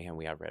be like, Mayhem,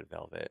 we have red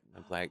velvet. And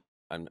I'm like,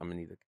 I'm gonna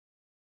need the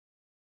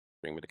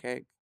bring me the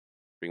cake.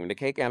 Bring me the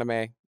cake,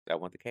 anime. I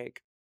want the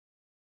cake.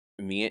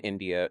 Me and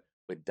India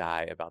would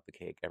die about the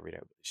cake every day.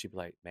 She'd be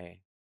like,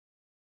 May,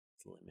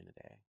 it's lemon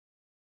today.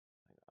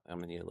 I'm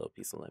gonna need a little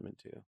piece of lemon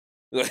too.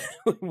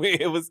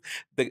 It was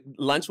the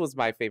lunch was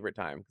my favorite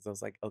time because I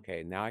was like,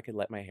 okay, now I can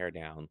let my hair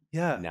down.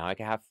 Yeah. Now I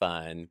can have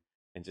fun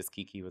and just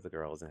kiki with the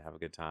girls and have a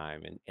good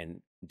time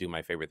and do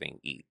my favorite thing,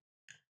 eat.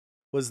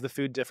 Was the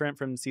food different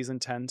from season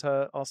 10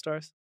 to All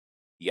Stars?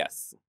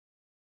 Yes.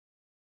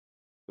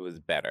 It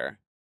was better.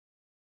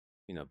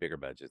 You know, bigger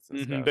budgets and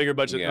stuff. Bigger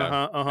budget.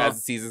 Yeah. As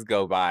the seasons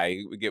go by,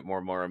 we get more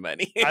and more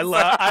money. I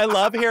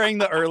love hearing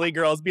the early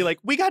girls be like,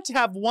 we got to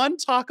have one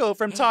taco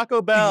from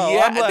Taco Bell.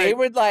 Yeah, I'm like, they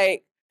would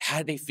like, how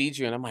did they feed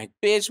you? And I'm like,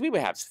 bitch, we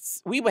would have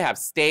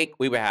steak,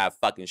 we would have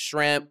fucking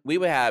shrimp, we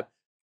would have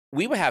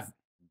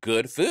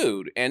good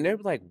food. And they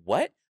were like,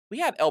 what? We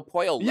had El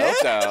Pollo Loco.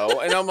 Yeah.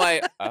 And I'm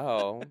like,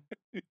 oh,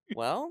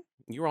 well,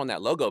 you were on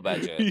that logo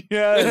budget.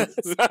 Yes.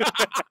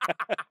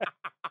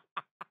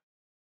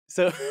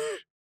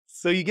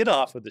 So you get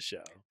off with the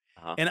show.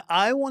 Uh-huh. And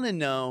I want to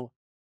know,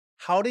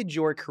 how did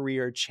your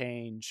career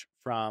change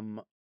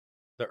from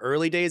the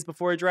early days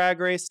before Drag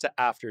Race to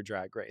after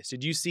Drag Race?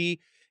 Did you see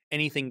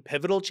anything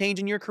pivotal change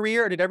in your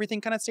career, or did everything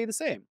kind of stay the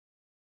same?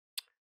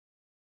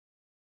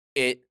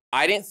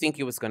 I didn't think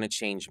it was going to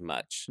change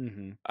much.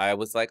 Mm-hmm. I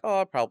was like, oh,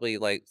 I'll probably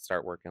like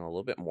start working a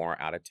little bit more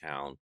out of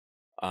town.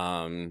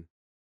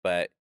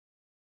 But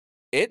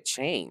it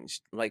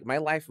changed. Like my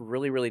life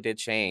really, really did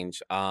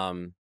change.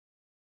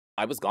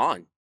 I was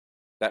gone.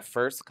 That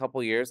first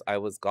couple years, I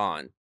was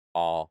gone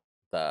all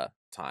the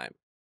time,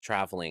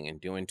 traveling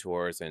and doing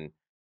tours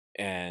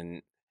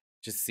and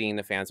just seeing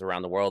the fans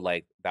around the world.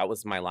 Like that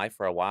was my life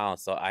for a while.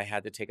 So I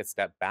had to take a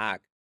step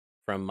back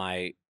from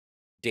my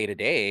day to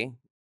day.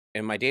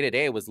 And my day to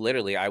day was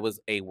literally, I was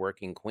a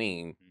working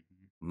queen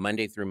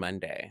Monday through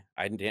Monday.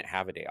 I didn't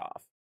have a day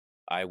off.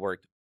 I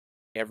worked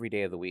every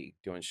day of the week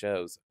doing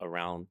shows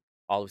around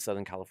all of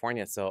Southern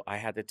California. So I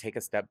had to take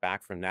a step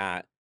back from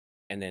that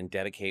and then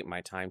dedicate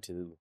my time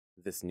to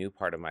this new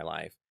part of my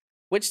life,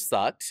 which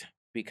sucked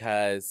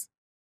because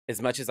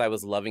as much as I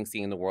was loving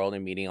seeing the world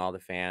and meeting all the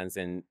fans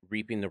and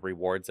reaping the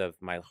rewards of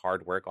my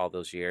hard work all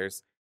those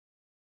years,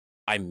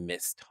 I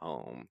missed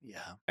home.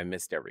 Yeah. I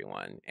missed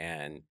everyone.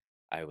 And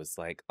I was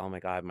like, oh my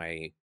God,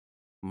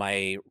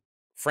 my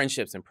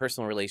friendships and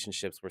personal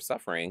relationships were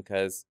suffering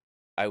because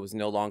I was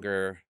no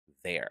longer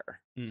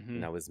there Hmm.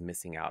 and I was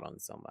missing out on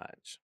so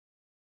much.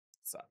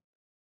 So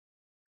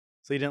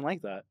So you didn't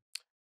like that?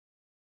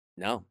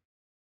 no,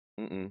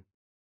 mm-mm.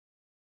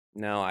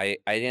 No, I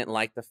didn't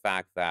like the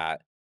fact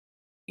that,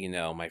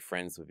 my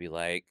friends would be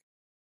like,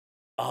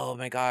 oh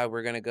my God,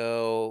 we're gonna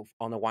go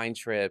on a wine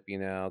trip,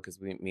 because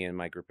me and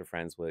my group of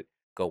friends would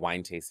go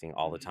wine tasting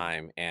all the Hmm.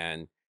 time.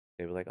 And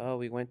they were like, oh,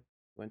 we went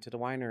to the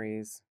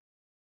wineries.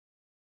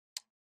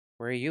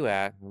 Where are you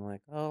at? I'm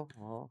like, oh,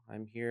 well,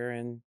 I'm here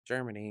in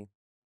Germany,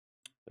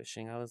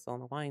 wishing I was on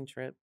the wine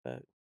trip,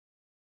 but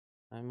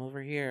I'm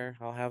over here.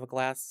 I'll have a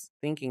glass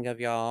thinking of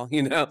y'all.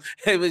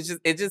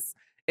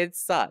 It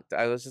sucked.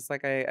 I was just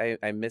like,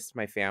 I missed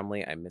my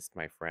family. I missed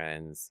my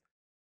friends.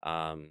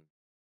 Um,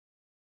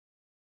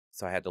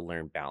 so I had to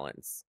learn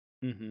balance.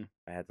 Hmm.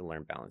 I had to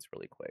learn balance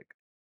really quick.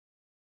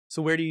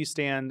 So where do you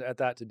stand at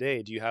that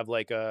today? Do you have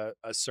like a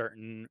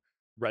certain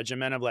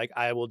regimen of like,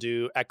 I will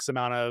do X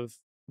amount of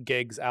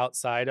gigs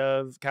outside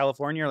of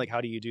California? Or like,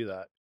 how do you do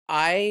that?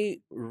 I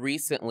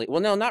recently,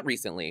 well, no, not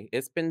recently.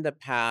 It's been the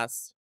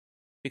past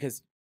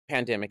because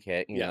pandemic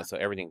hit, Yeah. so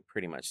everything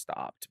pretty much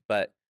stopped.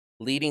 But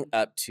leading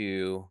up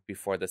to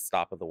before the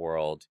stop of the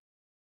world,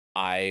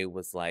 I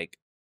was like,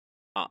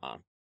 uh-uh.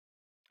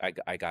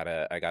 I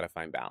gotta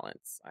find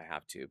balance. I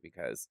have to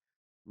because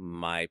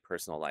my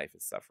personal life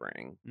is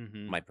suffering.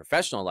 Hmm. My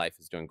professional life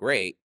is doing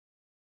great,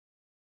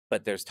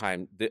 but there's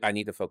time I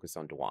need to focus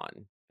on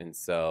Dwan. And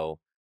so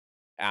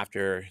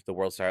after the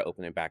world started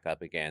opening back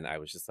up again, I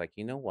was just like,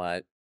 you know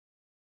what?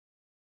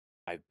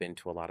 I've been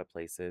to a lot of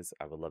places.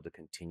 I would love to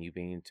continue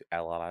being to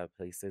a lot of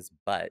places,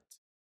 but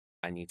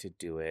I need to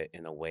do it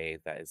in a way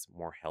that is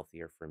more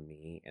healthier for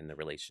me and the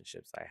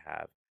relationships I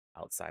have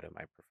outside of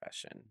my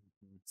profession.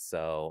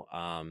 So,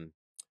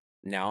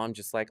 now I'm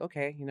just like,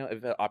 okay,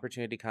 if an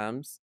opportunity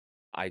comes,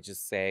 I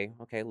just say,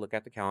 okay, look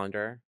at the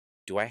calendar.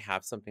 Do I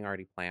have something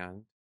already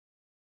planned?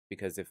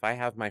 Because if I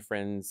have my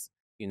friend's,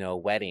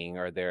 wedding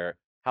or their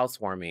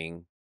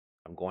housewarming,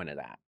 I'm going to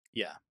that.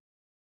 Yeah.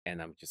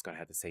 And I'm just going to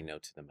have to say no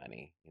to the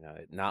money.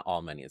 Not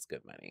all money is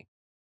good money.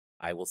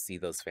 I will see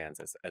those fans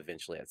as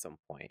eventually at some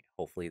point.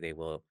 Hopefully they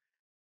will,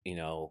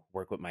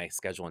 work with my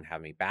schedule and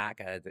have me back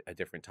at a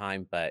different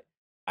time. But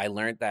I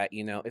learned that,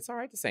 it's all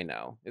right to say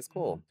no. It's Hmm.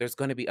 cool. There's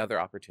going to be other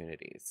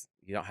opportunities.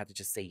 You don't have to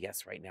just say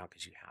yes right now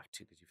because you have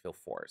to, because you feel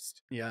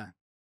forced. Yeah.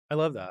 I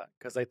love that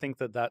because I think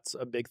that that's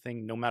a big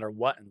thing no matter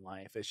what in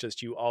life. It's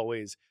just you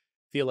always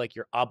feel like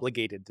you're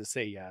obligated to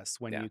say yes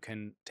when Yeah. you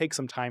can take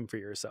some time for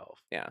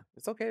yourself. Yeah.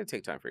 It's okay to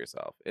take time for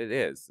yourself. It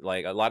is.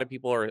 Like a lot of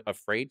people are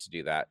afraid to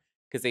do that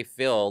because they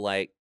feel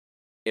like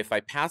if I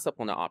pass up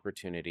on an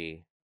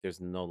opportunity,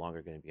 there's no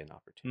longer going to be an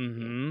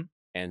opportunity. Hmm.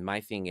 And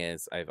my thing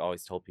is, I've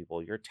always told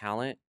people your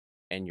talent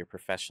and your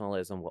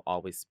professionalism will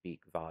always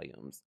speak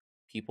volumes.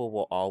 People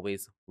will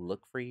always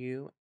look for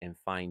you and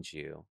find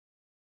you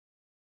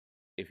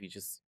if you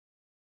just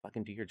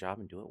fucking do your job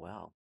and do it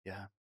well.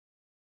 Yeah.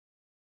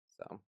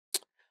 So,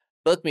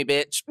 book me,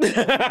 bitch.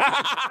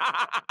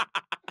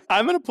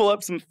 I'm going to pull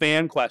up some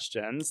fan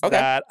questions Okay.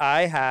 that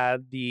I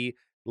had the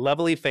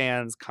lovely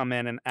fans come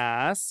in and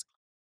ask.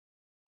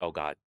 Oh,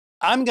 God.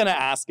 I'm going to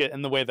ask it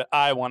in the way that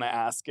I want to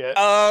ask it.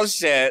 Oh,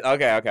 shit.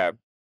 Okay, okay.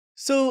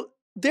 So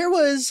there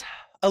was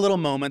a little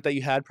moment that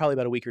you had probably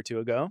about a week or two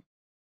ago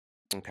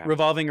Okay.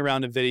 revolving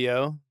around a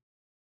video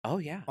Oh,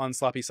 yeah. on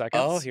Sloppy Oh,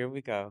 Seconds. here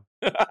we go.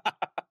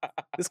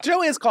 This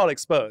show is called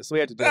Exposed, so we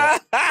had to do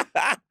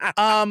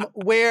it.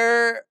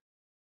 Where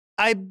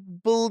I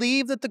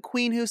believe that the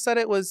queen who said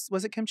it was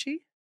it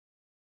Kimchi?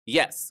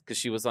 Yes, because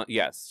she was on.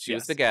 Yes, she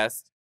was the Yes.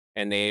 guest,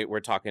 and they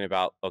were talking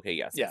about. Okay,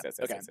 yes, Yeah, yes, yes,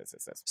 yes, okay. yes, yes,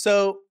 yes, yes.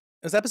 So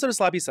this episode of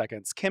Sloppy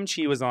Seconds,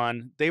 Kimchi was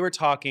on. They were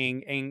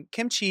talking, and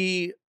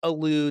Kimchi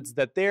alludes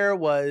that there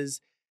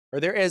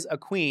is a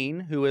queen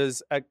who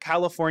is a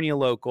California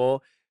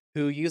local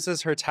who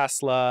uses her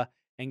Tesla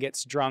and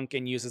gets drunk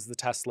and uses the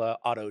Tesla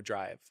auto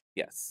drive.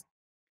 Yes.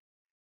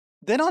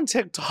 Then on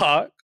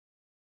TikTok,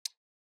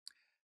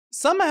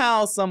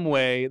 somehow, some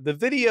way, the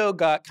video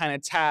got kind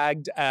of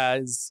tagged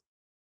as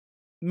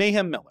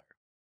Mayhem Miller.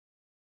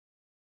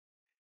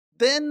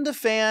 Then the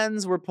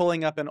fans were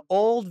pulling up an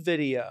old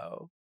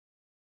video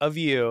of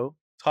you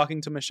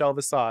talking to Michelle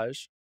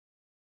Visage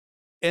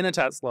in a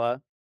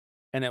Tesla,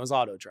 and it was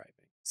auto driving.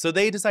 So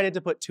they decided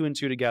to put two and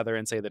two together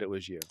and say that it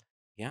was you.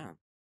 Yeah.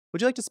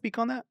 Would you like to speak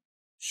on that?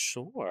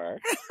 Sure.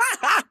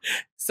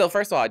 So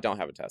first of all, I don't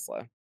have a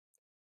Tesla.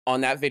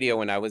 On that video,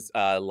 when I was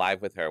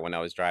live with her, when I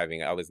was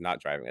driving, I was not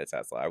driving a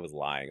Tesla. I was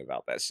lying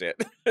about that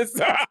shit.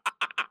 So,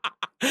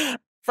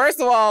 first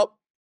of all,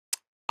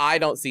 I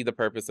don't see the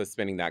purpose of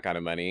spending that kind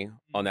of money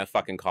on that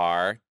fucking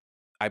car.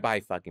 I buy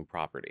fucking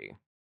property.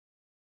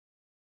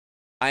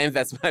 I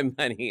invest my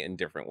money in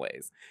different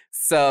ways.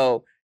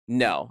 So,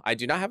 no, I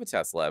do not have a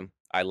Tesla.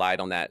 I lied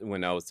on that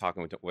when I was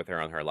talking with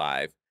her on her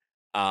live.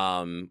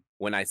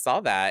 When I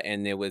saw that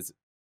and it was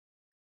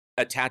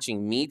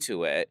attaching me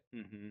to it,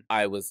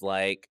 I was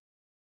like,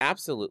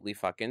 absolutely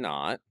fucking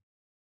not.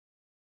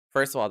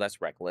 First of all,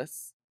 that's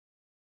reckless.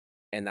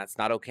 And that's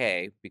not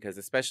okay because,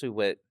 especially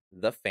with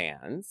the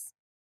fans,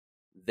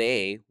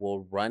 they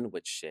will run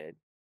with shit.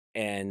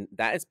 And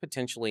that is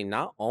potentially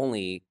not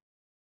only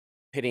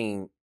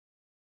pitting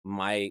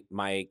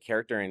my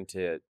character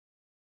into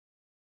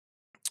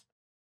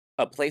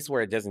a place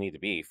where it doesn't need to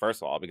be,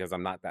 first of all, because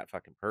I'm not that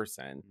fucking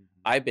person.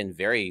 I've been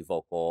very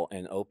vocal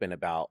and open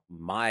about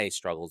my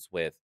struggles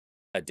with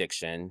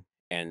addiction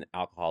and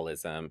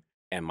alcoholism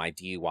and my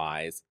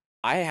DUIs.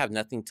 I have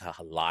nothing to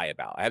lie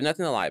about. I have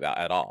nothing to lie about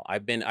at all.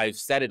 I've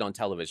said it on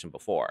television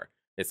before.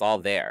 It's all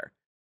there.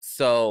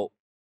 So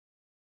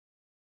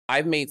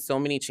I've made so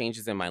many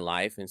changes in my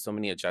life and so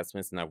many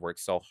adjustments, and I've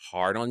worked so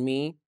hard on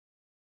me.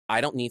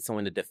 I don't need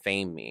someone to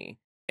defame me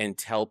and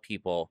tell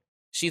people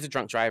she's a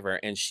drunk driver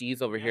and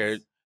she's over here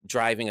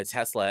driving a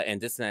Tesla and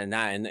this and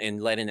that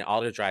and letting it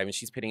auto drive and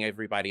she's putting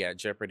everybody at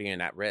jeopardy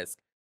and at risk.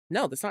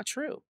 No, that's not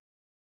true.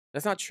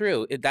 That's not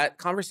true. That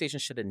conversation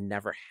should have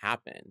never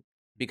happened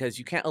because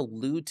you can't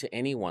allude to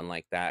anyone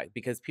like that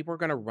because people are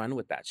going to run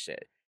with that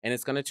shit and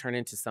it's going to turn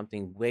into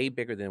something way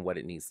bigger than what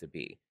it needs to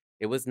be.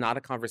 It was not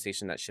a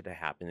conversation that should have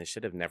happened. It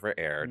should have never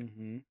aired.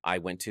 I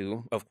went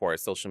to, of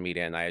course, social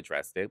media and I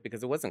addressed it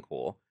because it wasn't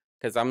cool.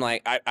 Because I'm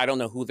like, I don't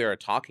know who they're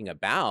talking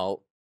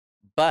about,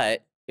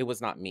 but it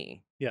was not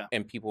me. Yeah.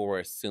 And people were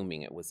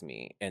assuming it was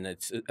me and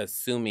it's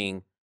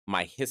assuming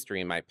my history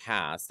and my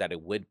past that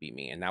it would be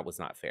me. And that was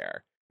not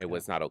fair. It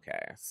was not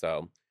okay.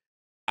 So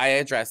I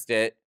addressed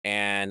it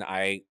and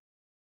I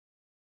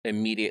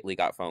immediately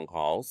got phone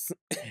calls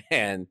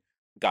and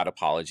got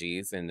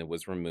apologies and it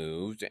was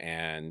removed.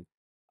 And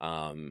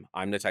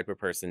I'm the type of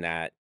person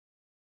that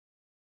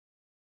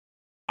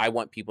I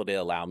want people to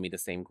allow me the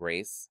same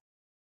grace.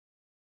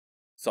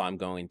 So I'm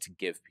going to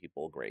give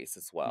people grace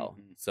as well.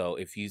 So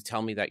if you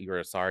tell me that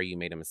you're sorry, you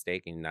made a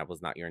mistake and that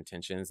was not your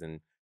intentions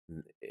and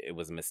it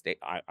was a mistake,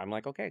 I'm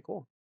like, okay,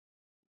 cool.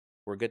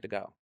 We're good to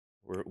go.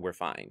 We're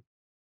fine.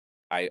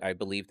 I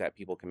believe that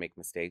people can make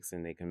mistakes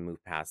and they can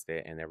move past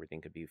it and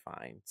everything could be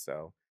fine.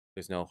 So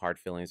there's no hard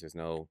feelings. There's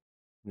no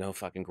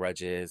fucking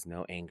grudges,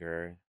 no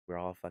anger. We're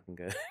all fucking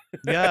good.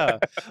 Yeah.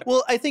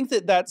 Well, I think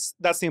that's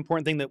the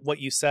important thing, that what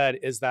you said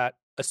is that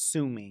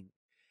assuming.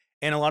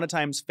 And a lot of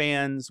times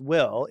fans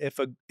will, if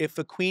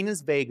a queen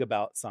is vague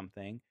about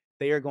something,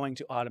 they are going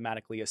to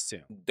automatically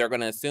assume. They're going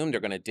to assume, they're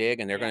going to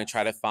dig, and they're going to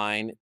try to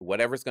find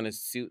whatever's going to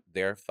suit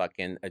their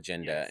fucking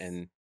agenda.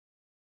 And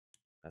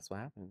that's what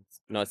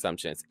happens. No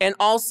assumptions. And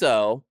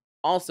also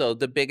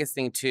the biggest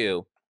thing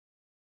too,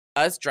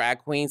 us drag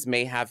queens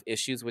may have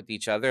issues with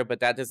each other, but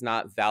that does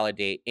not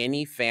validate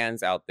any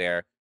fans out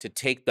there to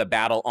take the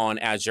battle on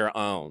as your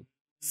own.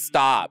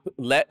 Stop.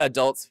 Let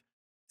adults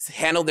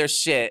handle their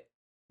shit.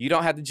 You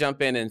don't have to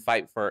jump in and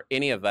fight for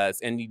any of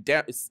us. And you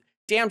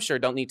damn sure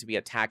don't need to be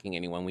attacking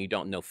anyone when you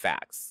don't know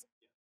facts.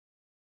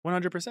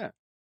 100%.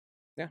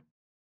 Yeah.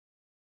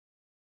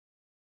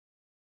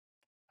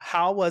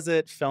 How was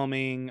it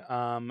filming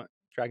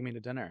Drag Me to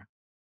Dinner?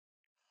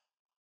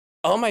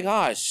 Oh my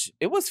gosh.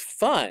 It was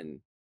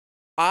fun.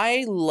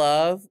 I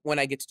love when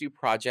I get to do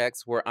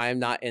projects where I'm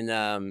not in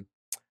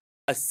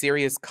a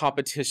serious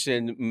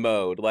competition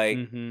mode. Like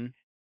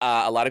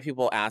a lot of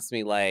people ask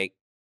me like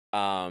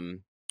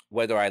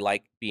whether I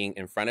like being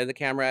in front of the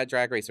camera at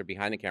Drag Race or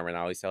behind the camera. And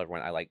I always tell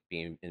everyone I like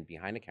being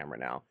behind the camera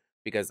now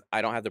because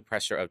I don't have the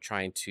pressure of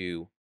trying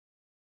to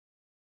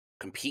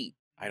compete.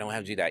 I don't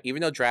have to do that.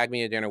 Even though Drag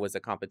Me to Dinner was a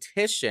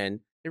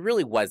competition, it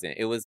really wasn't.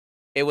 It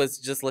was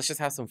just, let's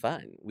just have some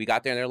fun. We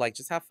got there and they're like,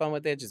 just have fun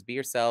with it. Just be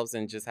yourselves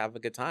and just have a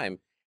good time.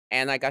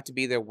 And I got to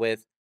be there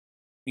with,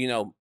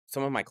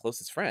 some of my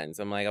closest friends.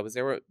 I'm like, I was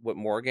there with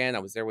Morgan. I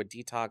was there with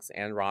Detox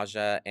and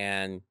Raja.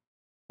 And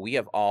we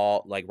have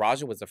all, like,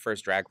 Raja was the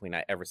first drag queen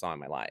I ever saw in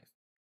my life.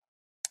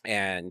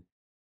 And,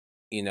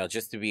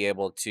 just to be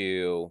able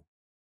to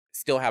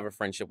still have a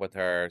friendship with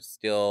her,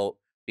 still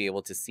be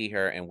able to see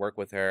her and work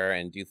with her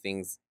and do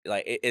things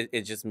like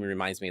it just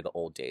reminds me of the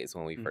old days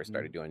when we first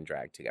started doing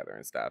drag together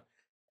and stuff.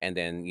 And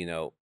then, me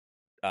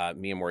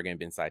and Morgan have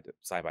been side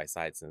by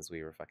side since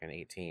we were fucking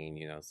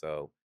 18,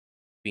 so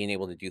being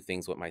able to do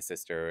things with my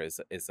sister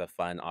is a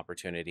fun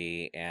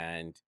opportunity.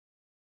 And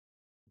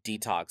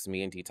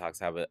me and Detox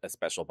have a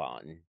special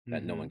bond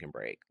that no one can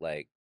break.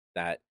 Like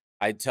that,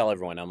 I tell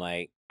everyone, I'm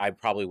like, I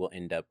probably will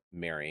end up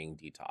marrying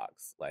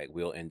Detox. Like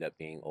we'll end up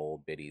being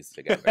old biddies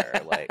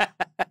together. Like,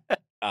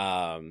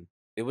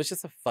 it was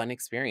just a fun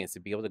experience to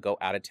be able to go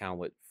out of town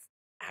with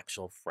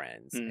actual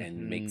friends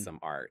and make some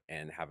art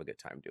and have a good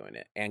time doing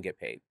it and get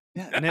paid.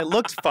 Yeah, and it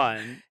looked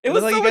fun. It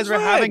was was like so you guys much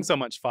were fun. having so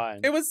much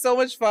fun. It was so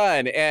much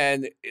fun.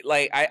 And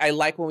like, I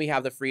like when we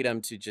have the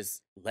freedom to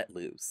just let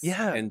loose.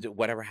 Yeah. And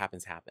whatever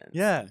happens, happens.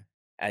 Yeah.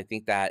 I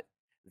think that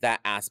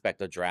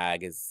aspect of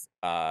drag is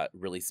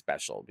really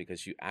special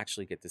because you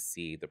actually get to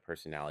see the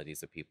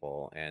personalities of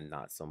people and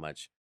not so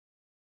much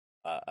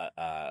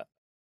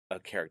a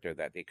character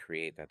that they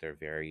create that they're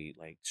very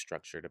like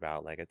structured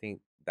about. Like I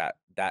think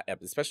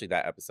especially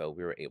that episode,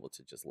 we were able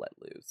to just let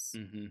loose.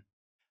 Hmm.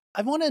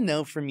 I want to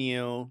know from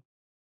you,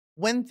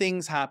 when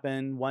things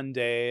happen one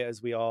day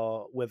as we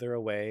all wither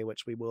away,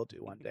 which we will do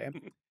one day,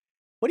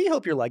 what do you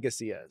hope your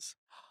legacy is?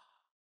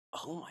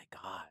 Oh my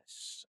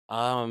gosh.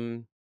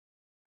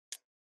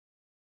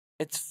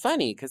 It's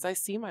funny because I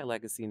see my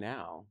legacy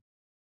now.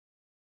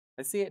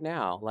 I see it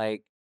now.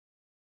 Like,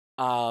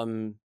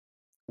 um,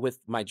 with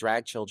my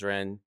drag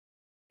children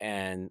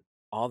and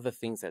all the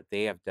things that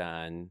they have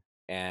done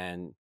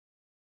and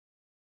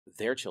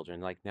their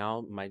children. Like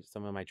now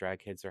some of my drag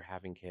kids are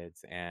having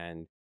kids,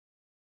 and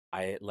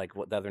I like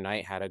what the other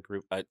night had a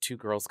group two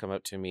girls come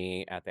up to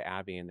me at the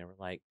Abbey and they were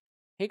like,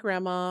 "Hey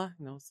grandma."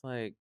 And I was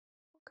like,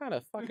 "What kind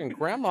of fucking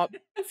grandma,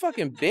 you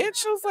fucking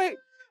bitch?" I was like,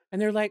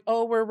 and they're like,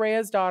 "Oh, we're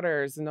Rhea's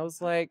daughters." And I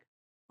was like,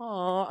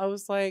 "Oh," I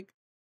was like,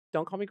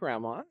 "Don't call me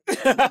grandma."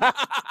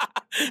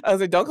 I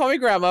was like, "Don't call me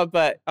grandma,"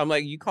 but I'm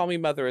like, "You call me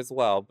mother as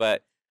well."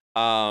 But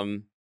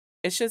um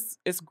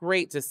it's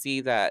great to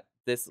see that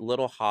this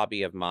little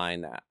hobby of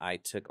mine that I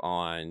took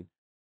on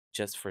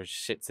just for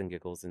shits and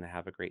giggles and to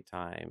have a great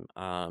time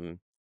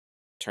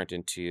turned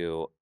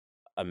into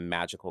a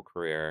magical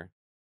career.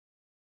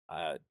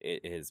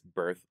 It has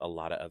birthed a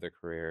lot of other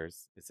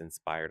careers. It's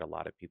inspired a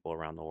lot of people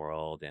around the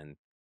world. And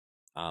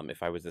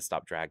if I was to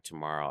stop drag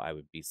tomorrow, I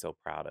would be so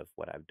proud of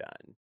what I've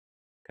done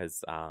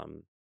because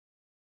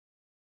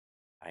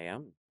I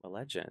am a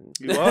legend.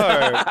 You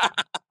are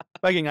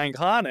fucking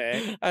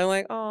iconic. I'm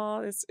like, oh,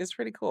 it's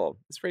pretty cool.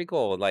 It's pretty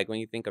cool. Like when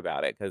you think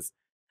about it, because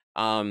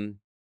um,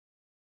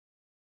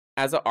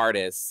 as an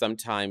artist,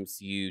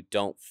 sometimes you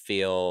don't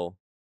feel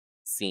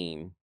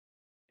seen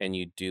and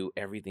you do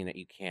everything that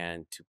you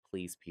can to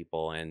please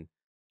people. And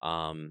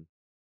um,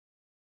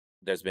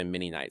 there's been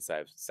many nights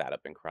I've sat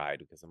up and cried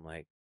because I'm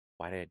like,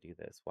 why did I do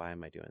this? Why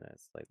am I doing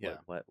this? Like, Yeah.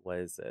 what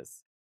is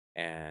this?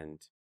 And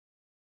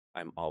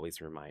I'm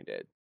always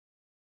reminded.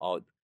 All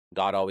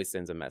God always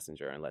sends a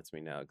messenger and lets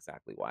me know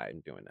exactly why I'm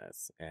doing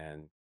this,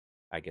 and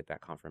I get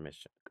that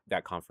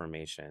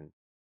confirmation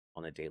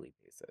on a daily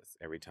basis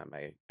every time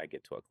I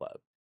get to a club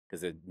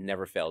because it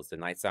never fails. The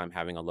nights that I'm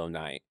having a low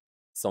night,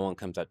 someone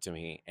comes up to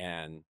me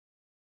and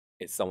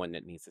it's someone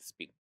that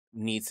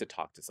needs to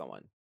talk to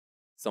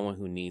someone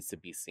who needs to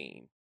be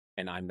seen,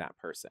 and I'm that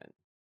person.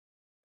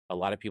 A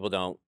lot of people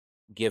don't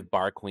give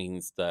bar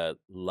queens the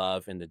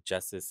love and the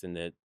justice and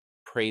the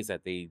praise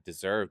that they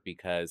deserve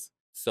because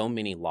so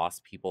many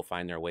lost people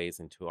find their ways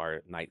into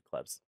our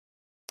nightclubs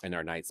and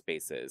our night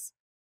spaces,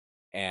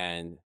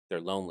 and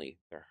they're lonely,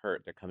 they're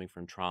hurt, they're coming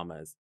from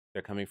traumas,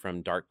 they're coming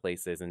from dark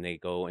places, and they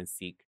go and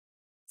seek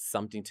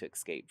something to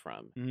escape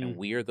from. And Mm.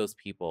 we are those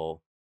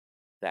people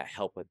that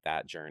help with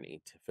that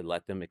journey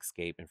let them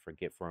escape and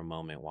forget for a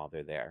moment while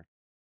they're there.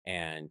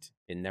 And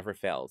it never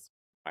fails.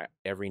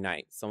 Every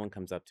night, someone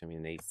comes up to me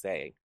and they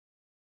say,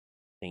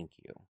 "Thank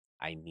you.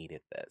 I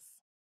needed this.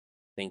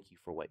 Thank you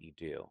for what you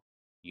do.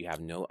 You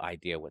have no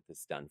idea what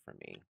this done for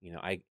me."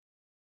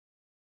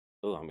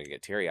 I'm gonna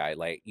get teary eyed.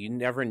 Like you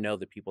never know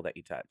the people that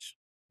you touch.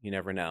 You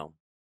never know.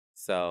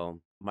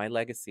 So my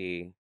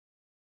legacy,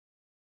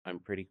 I'm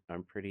pretty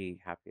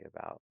happy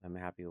about. I'm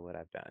happy with what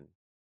I've done.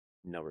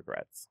 No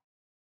regrets.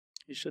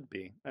 You should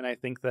be. And I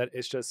think that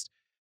it's just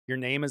your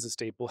name is a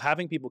staple.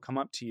 Having people come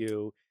up to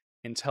you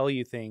and tell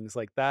you things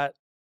like that,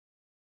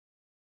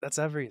 that's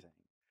everything.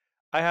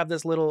 I have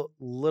this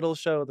little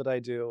show that I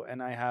do,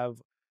 and I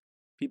have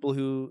people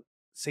who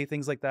say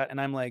things like that, and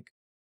I'm like,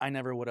 I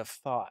never would have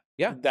thought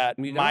Yeah, that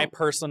you my don't.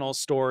 personal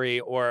story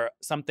or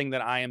something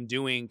that I am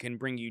doing can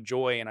bring you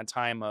joy in a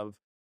time of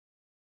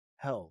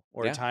hell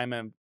or a Yeah. time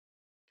of.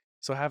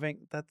 So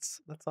having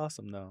that's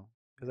awesome though,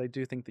 because I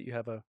do think that you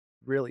have a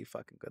really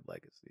fucking good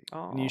legacy,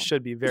 and you Oh,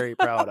 should be very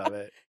proud of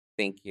it.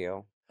 thank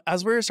you.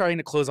 As we're starting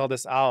to close all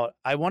this out,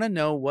 I want to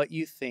know what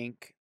you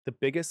think the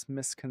biggest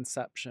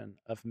misconception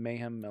of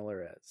Mayhem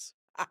Miller is.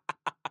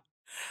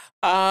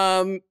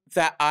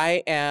 That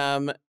I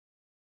am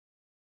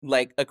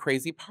like a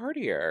crazy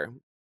partier.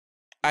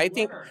 I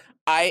think Word.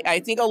 I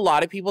think a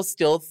lot of people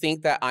still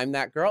think that I'm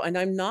that girl, and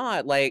I'm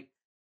not. Like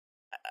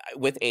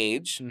with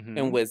age and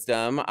Mm-hmm.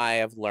 wisdom, I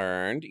have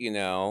learned,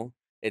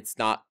 it's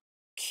not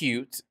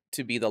cute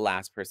to be the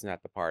last person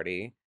at the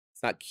party.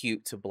 It's not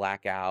cute to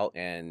black out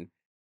and,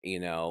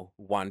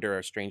 wander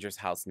a stranger's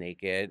house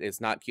naked.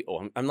 It's not cute.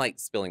 Oh, I'm like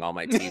spilling all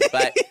my tea,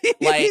 but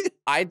like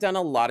I've done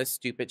a lot of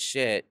stupid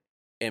shit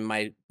in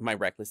my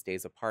reckless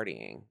days of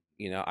partying.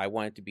 I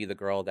wanted to be the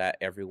girl that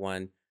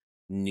everyone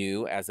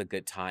knew as a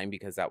good time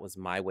because that was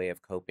my way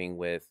of coping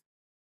with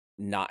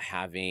not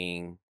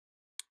having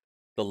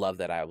the love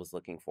that I was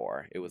looking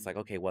for. It was like,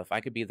 okay, well, if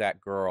I could be that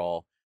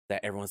girl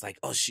that everyone's like,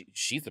 oh,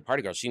 she's the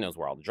party girl. She knows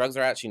where all the drugs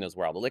are at. She knows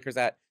where all the liquor's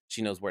at.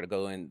 She knows where to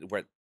go and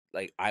where,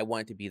 like, I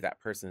wanted to be that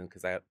person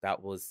because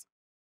that was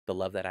the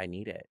love that I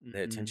needed, the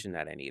Mm-hmm. attention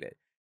that I needed.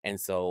 And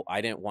so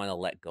I didn't want to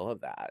let go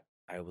of that.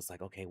 I was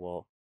like, okay,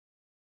 well,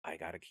 I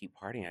gotta keep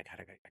partying. I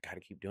gotta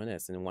keep doing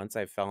this. And once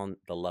I found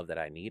the love that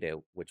I needed,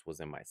 which was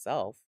in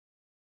myself,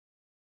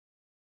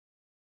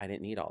 I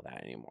didn't need all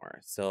that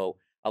anymore. So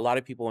a lot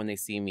of people, when they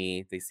see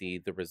me, they see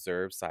the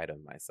reserved side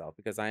of myself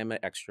because I am an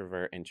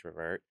extrovert,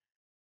 introvert.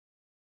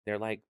 They're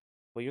like,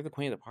 well, you're the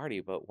queen of the party,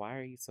 but why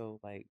are you so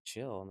like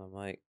chill? And I'm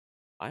like,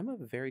 I'm a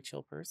very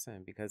chill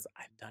person because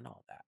I've done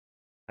all that.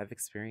 I've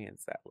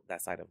experienced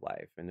that side of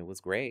life, and it was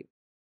great.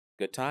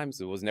 Good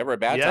times. It was never a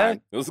bad Yeah.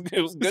 time. It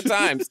was good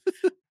times.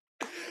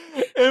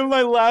 And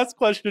my last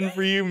question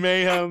for you,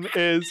 Mayhem,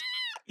 is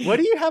what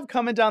do you have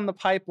coming down the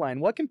pipeline?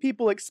 What can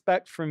people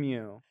expect from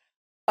you?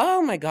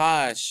 Oh my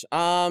gosh.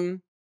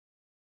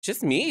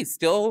 Just me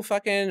still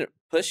fucking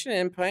pushing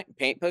and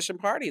paint push and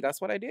party. That's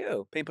what I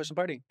do. Paint, push, and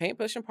party. Paint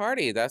push and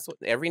party. That's what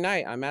every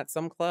night I'm at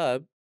some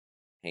club,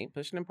 paint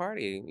pushing and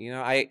party. You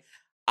know,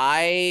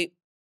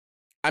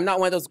 I'm not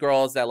one of those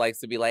girls that likes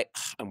to be like,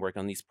 I'm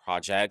working on these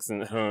projects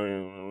and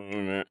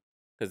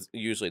because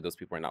usually those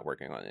people are not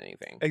working on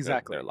anything.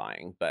 Exactly. They're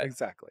lying. But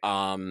Exactly.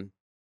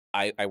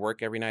 I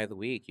work every night of the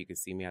week. You can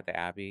see me at the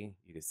Abbey.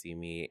 You can see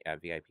me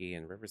at VIP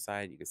in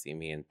Riverside. You can see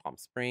me in Palm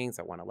Springs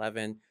at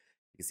 111.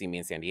 You can see me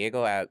in San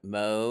Diego at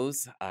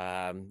Moe's.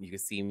 You can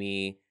see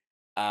me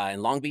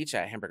in Long Beach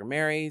at Hamburger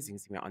Mary's. You can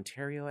see me in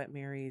Ontario at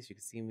Mary's. You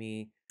can see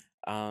me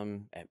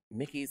at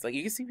Mickey's. Like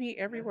you can see me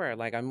everywhere.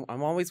 Like I'm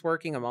always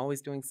working. I'm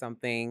always doing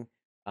something.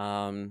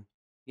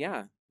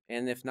 Yeah.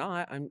 And if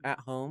not, I'm at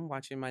home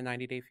watching my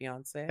 90 Day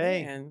Fiance.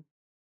 Hey. And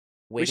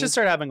We should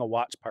start having a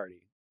watch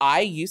party.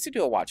 I used to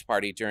do a watch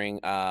party during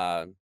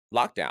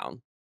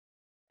lockdown.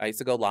 I used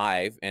to go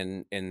live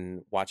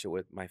and watch it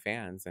with my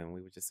fans, and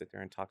we would just sit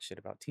there and talk shit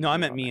about TV. No, I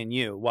meant me and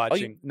you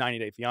watching 90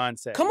 Day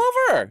Fiance. Come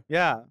over.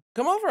 Yeah.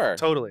 Come over.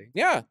 Totally.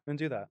 Yeah. And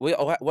do that.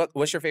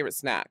 What's your favorite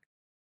snack?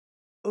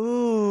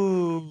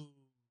 Ooh.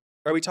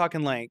 Are we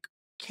talking like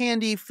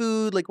candy,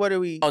 food? Like what are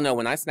we? Oh, no.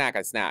 When I snack,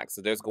 I snack.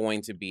 So there's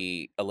going to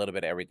be a little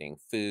bit of everything.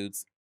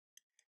 Foods,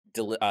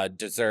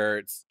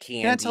 desserts,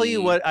 candy. Can I tell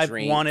you what I've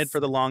drinks. wanted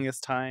for the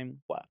longest time?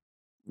 What?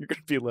 You're going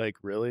to be like,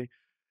 really?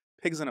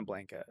 Pigs in a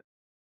blanket.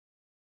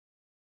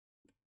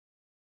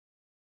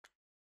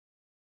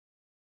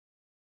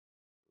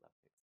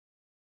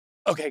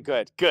 Okay,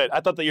 good. I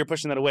thought that you were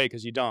pushing that away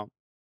because you don't.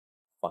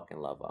 Fucking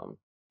love them.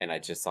 And I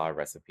just saw a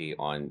recipe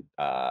on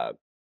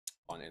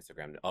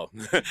Instagram. Oh,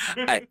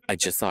 I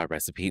just saw a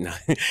recipe.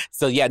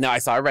 So yeah, no, I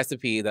saw a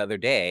recipe the other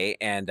day,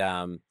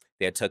 and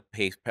they took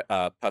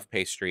puff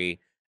pastry,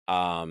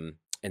 and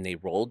they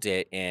rolled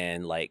it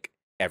in like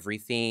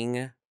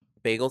everything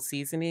bagel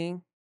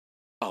seasoning.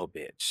 Oh,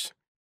 bitch!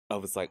 I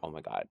was like, oh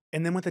my god.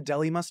 And then with the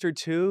deli mustard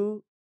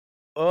too.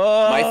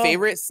 Oh, My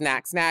favorite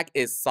snack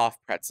is soft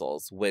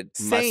pretzels with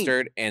Same.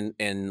 mustard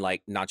and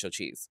like nacho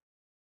cheese.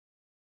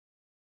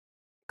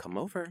 Come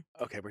over.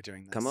 Okay, we're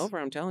doing this. Come over.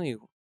 I'm telling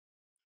you.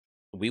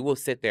 We will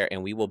sit there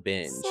and we will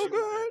binge. So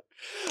good.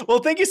 Well,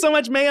 thank you so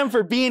much, Mayhem,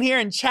 for being here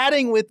and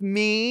chatting with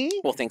me.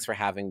 Well, thanks for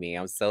having me.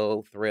 I'm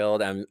so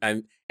thrilled. And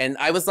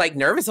I was like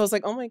nervous. I was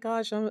like, oh my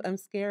gosh, I'm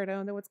scared. I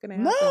don't know what's gonna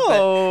happen.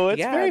 No, But it's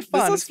yeah, very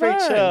fun. This It's very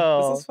fun.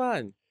 chill. This is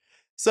fun.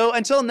 So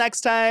until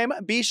next time,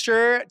 be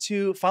sure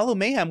to follow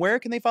Mayhem. Where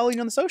can they follow you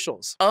on the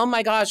socials? Oh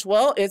my gosh.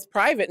 Well, it's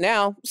private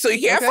now, so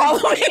you can't Okay.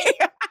 follow me.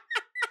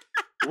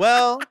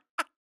 Well,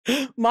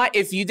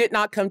 If you did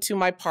not come to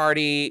my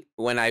party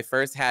when I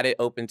first had it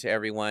open to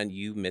everyone,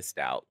 you missed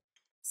out.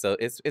 So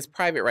it's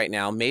private right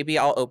now. Maybe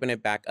I'll open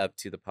it back up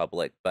to the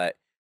public, but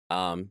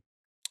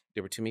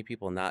there were too many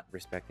people not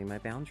respecting my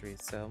boundaries.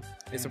 So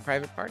it's a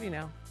private party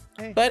now.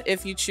 Hey. But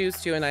if you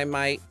choose to, and I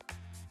might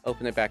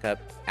open it back up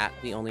at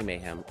The Only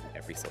Mayhem on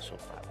every social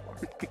platform.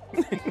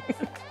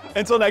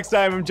 until next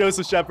time, I'm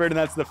Joseph Shepard, and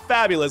that's the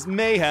fabulous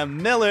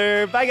Mayhem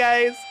Miller. Bye,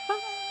 guys.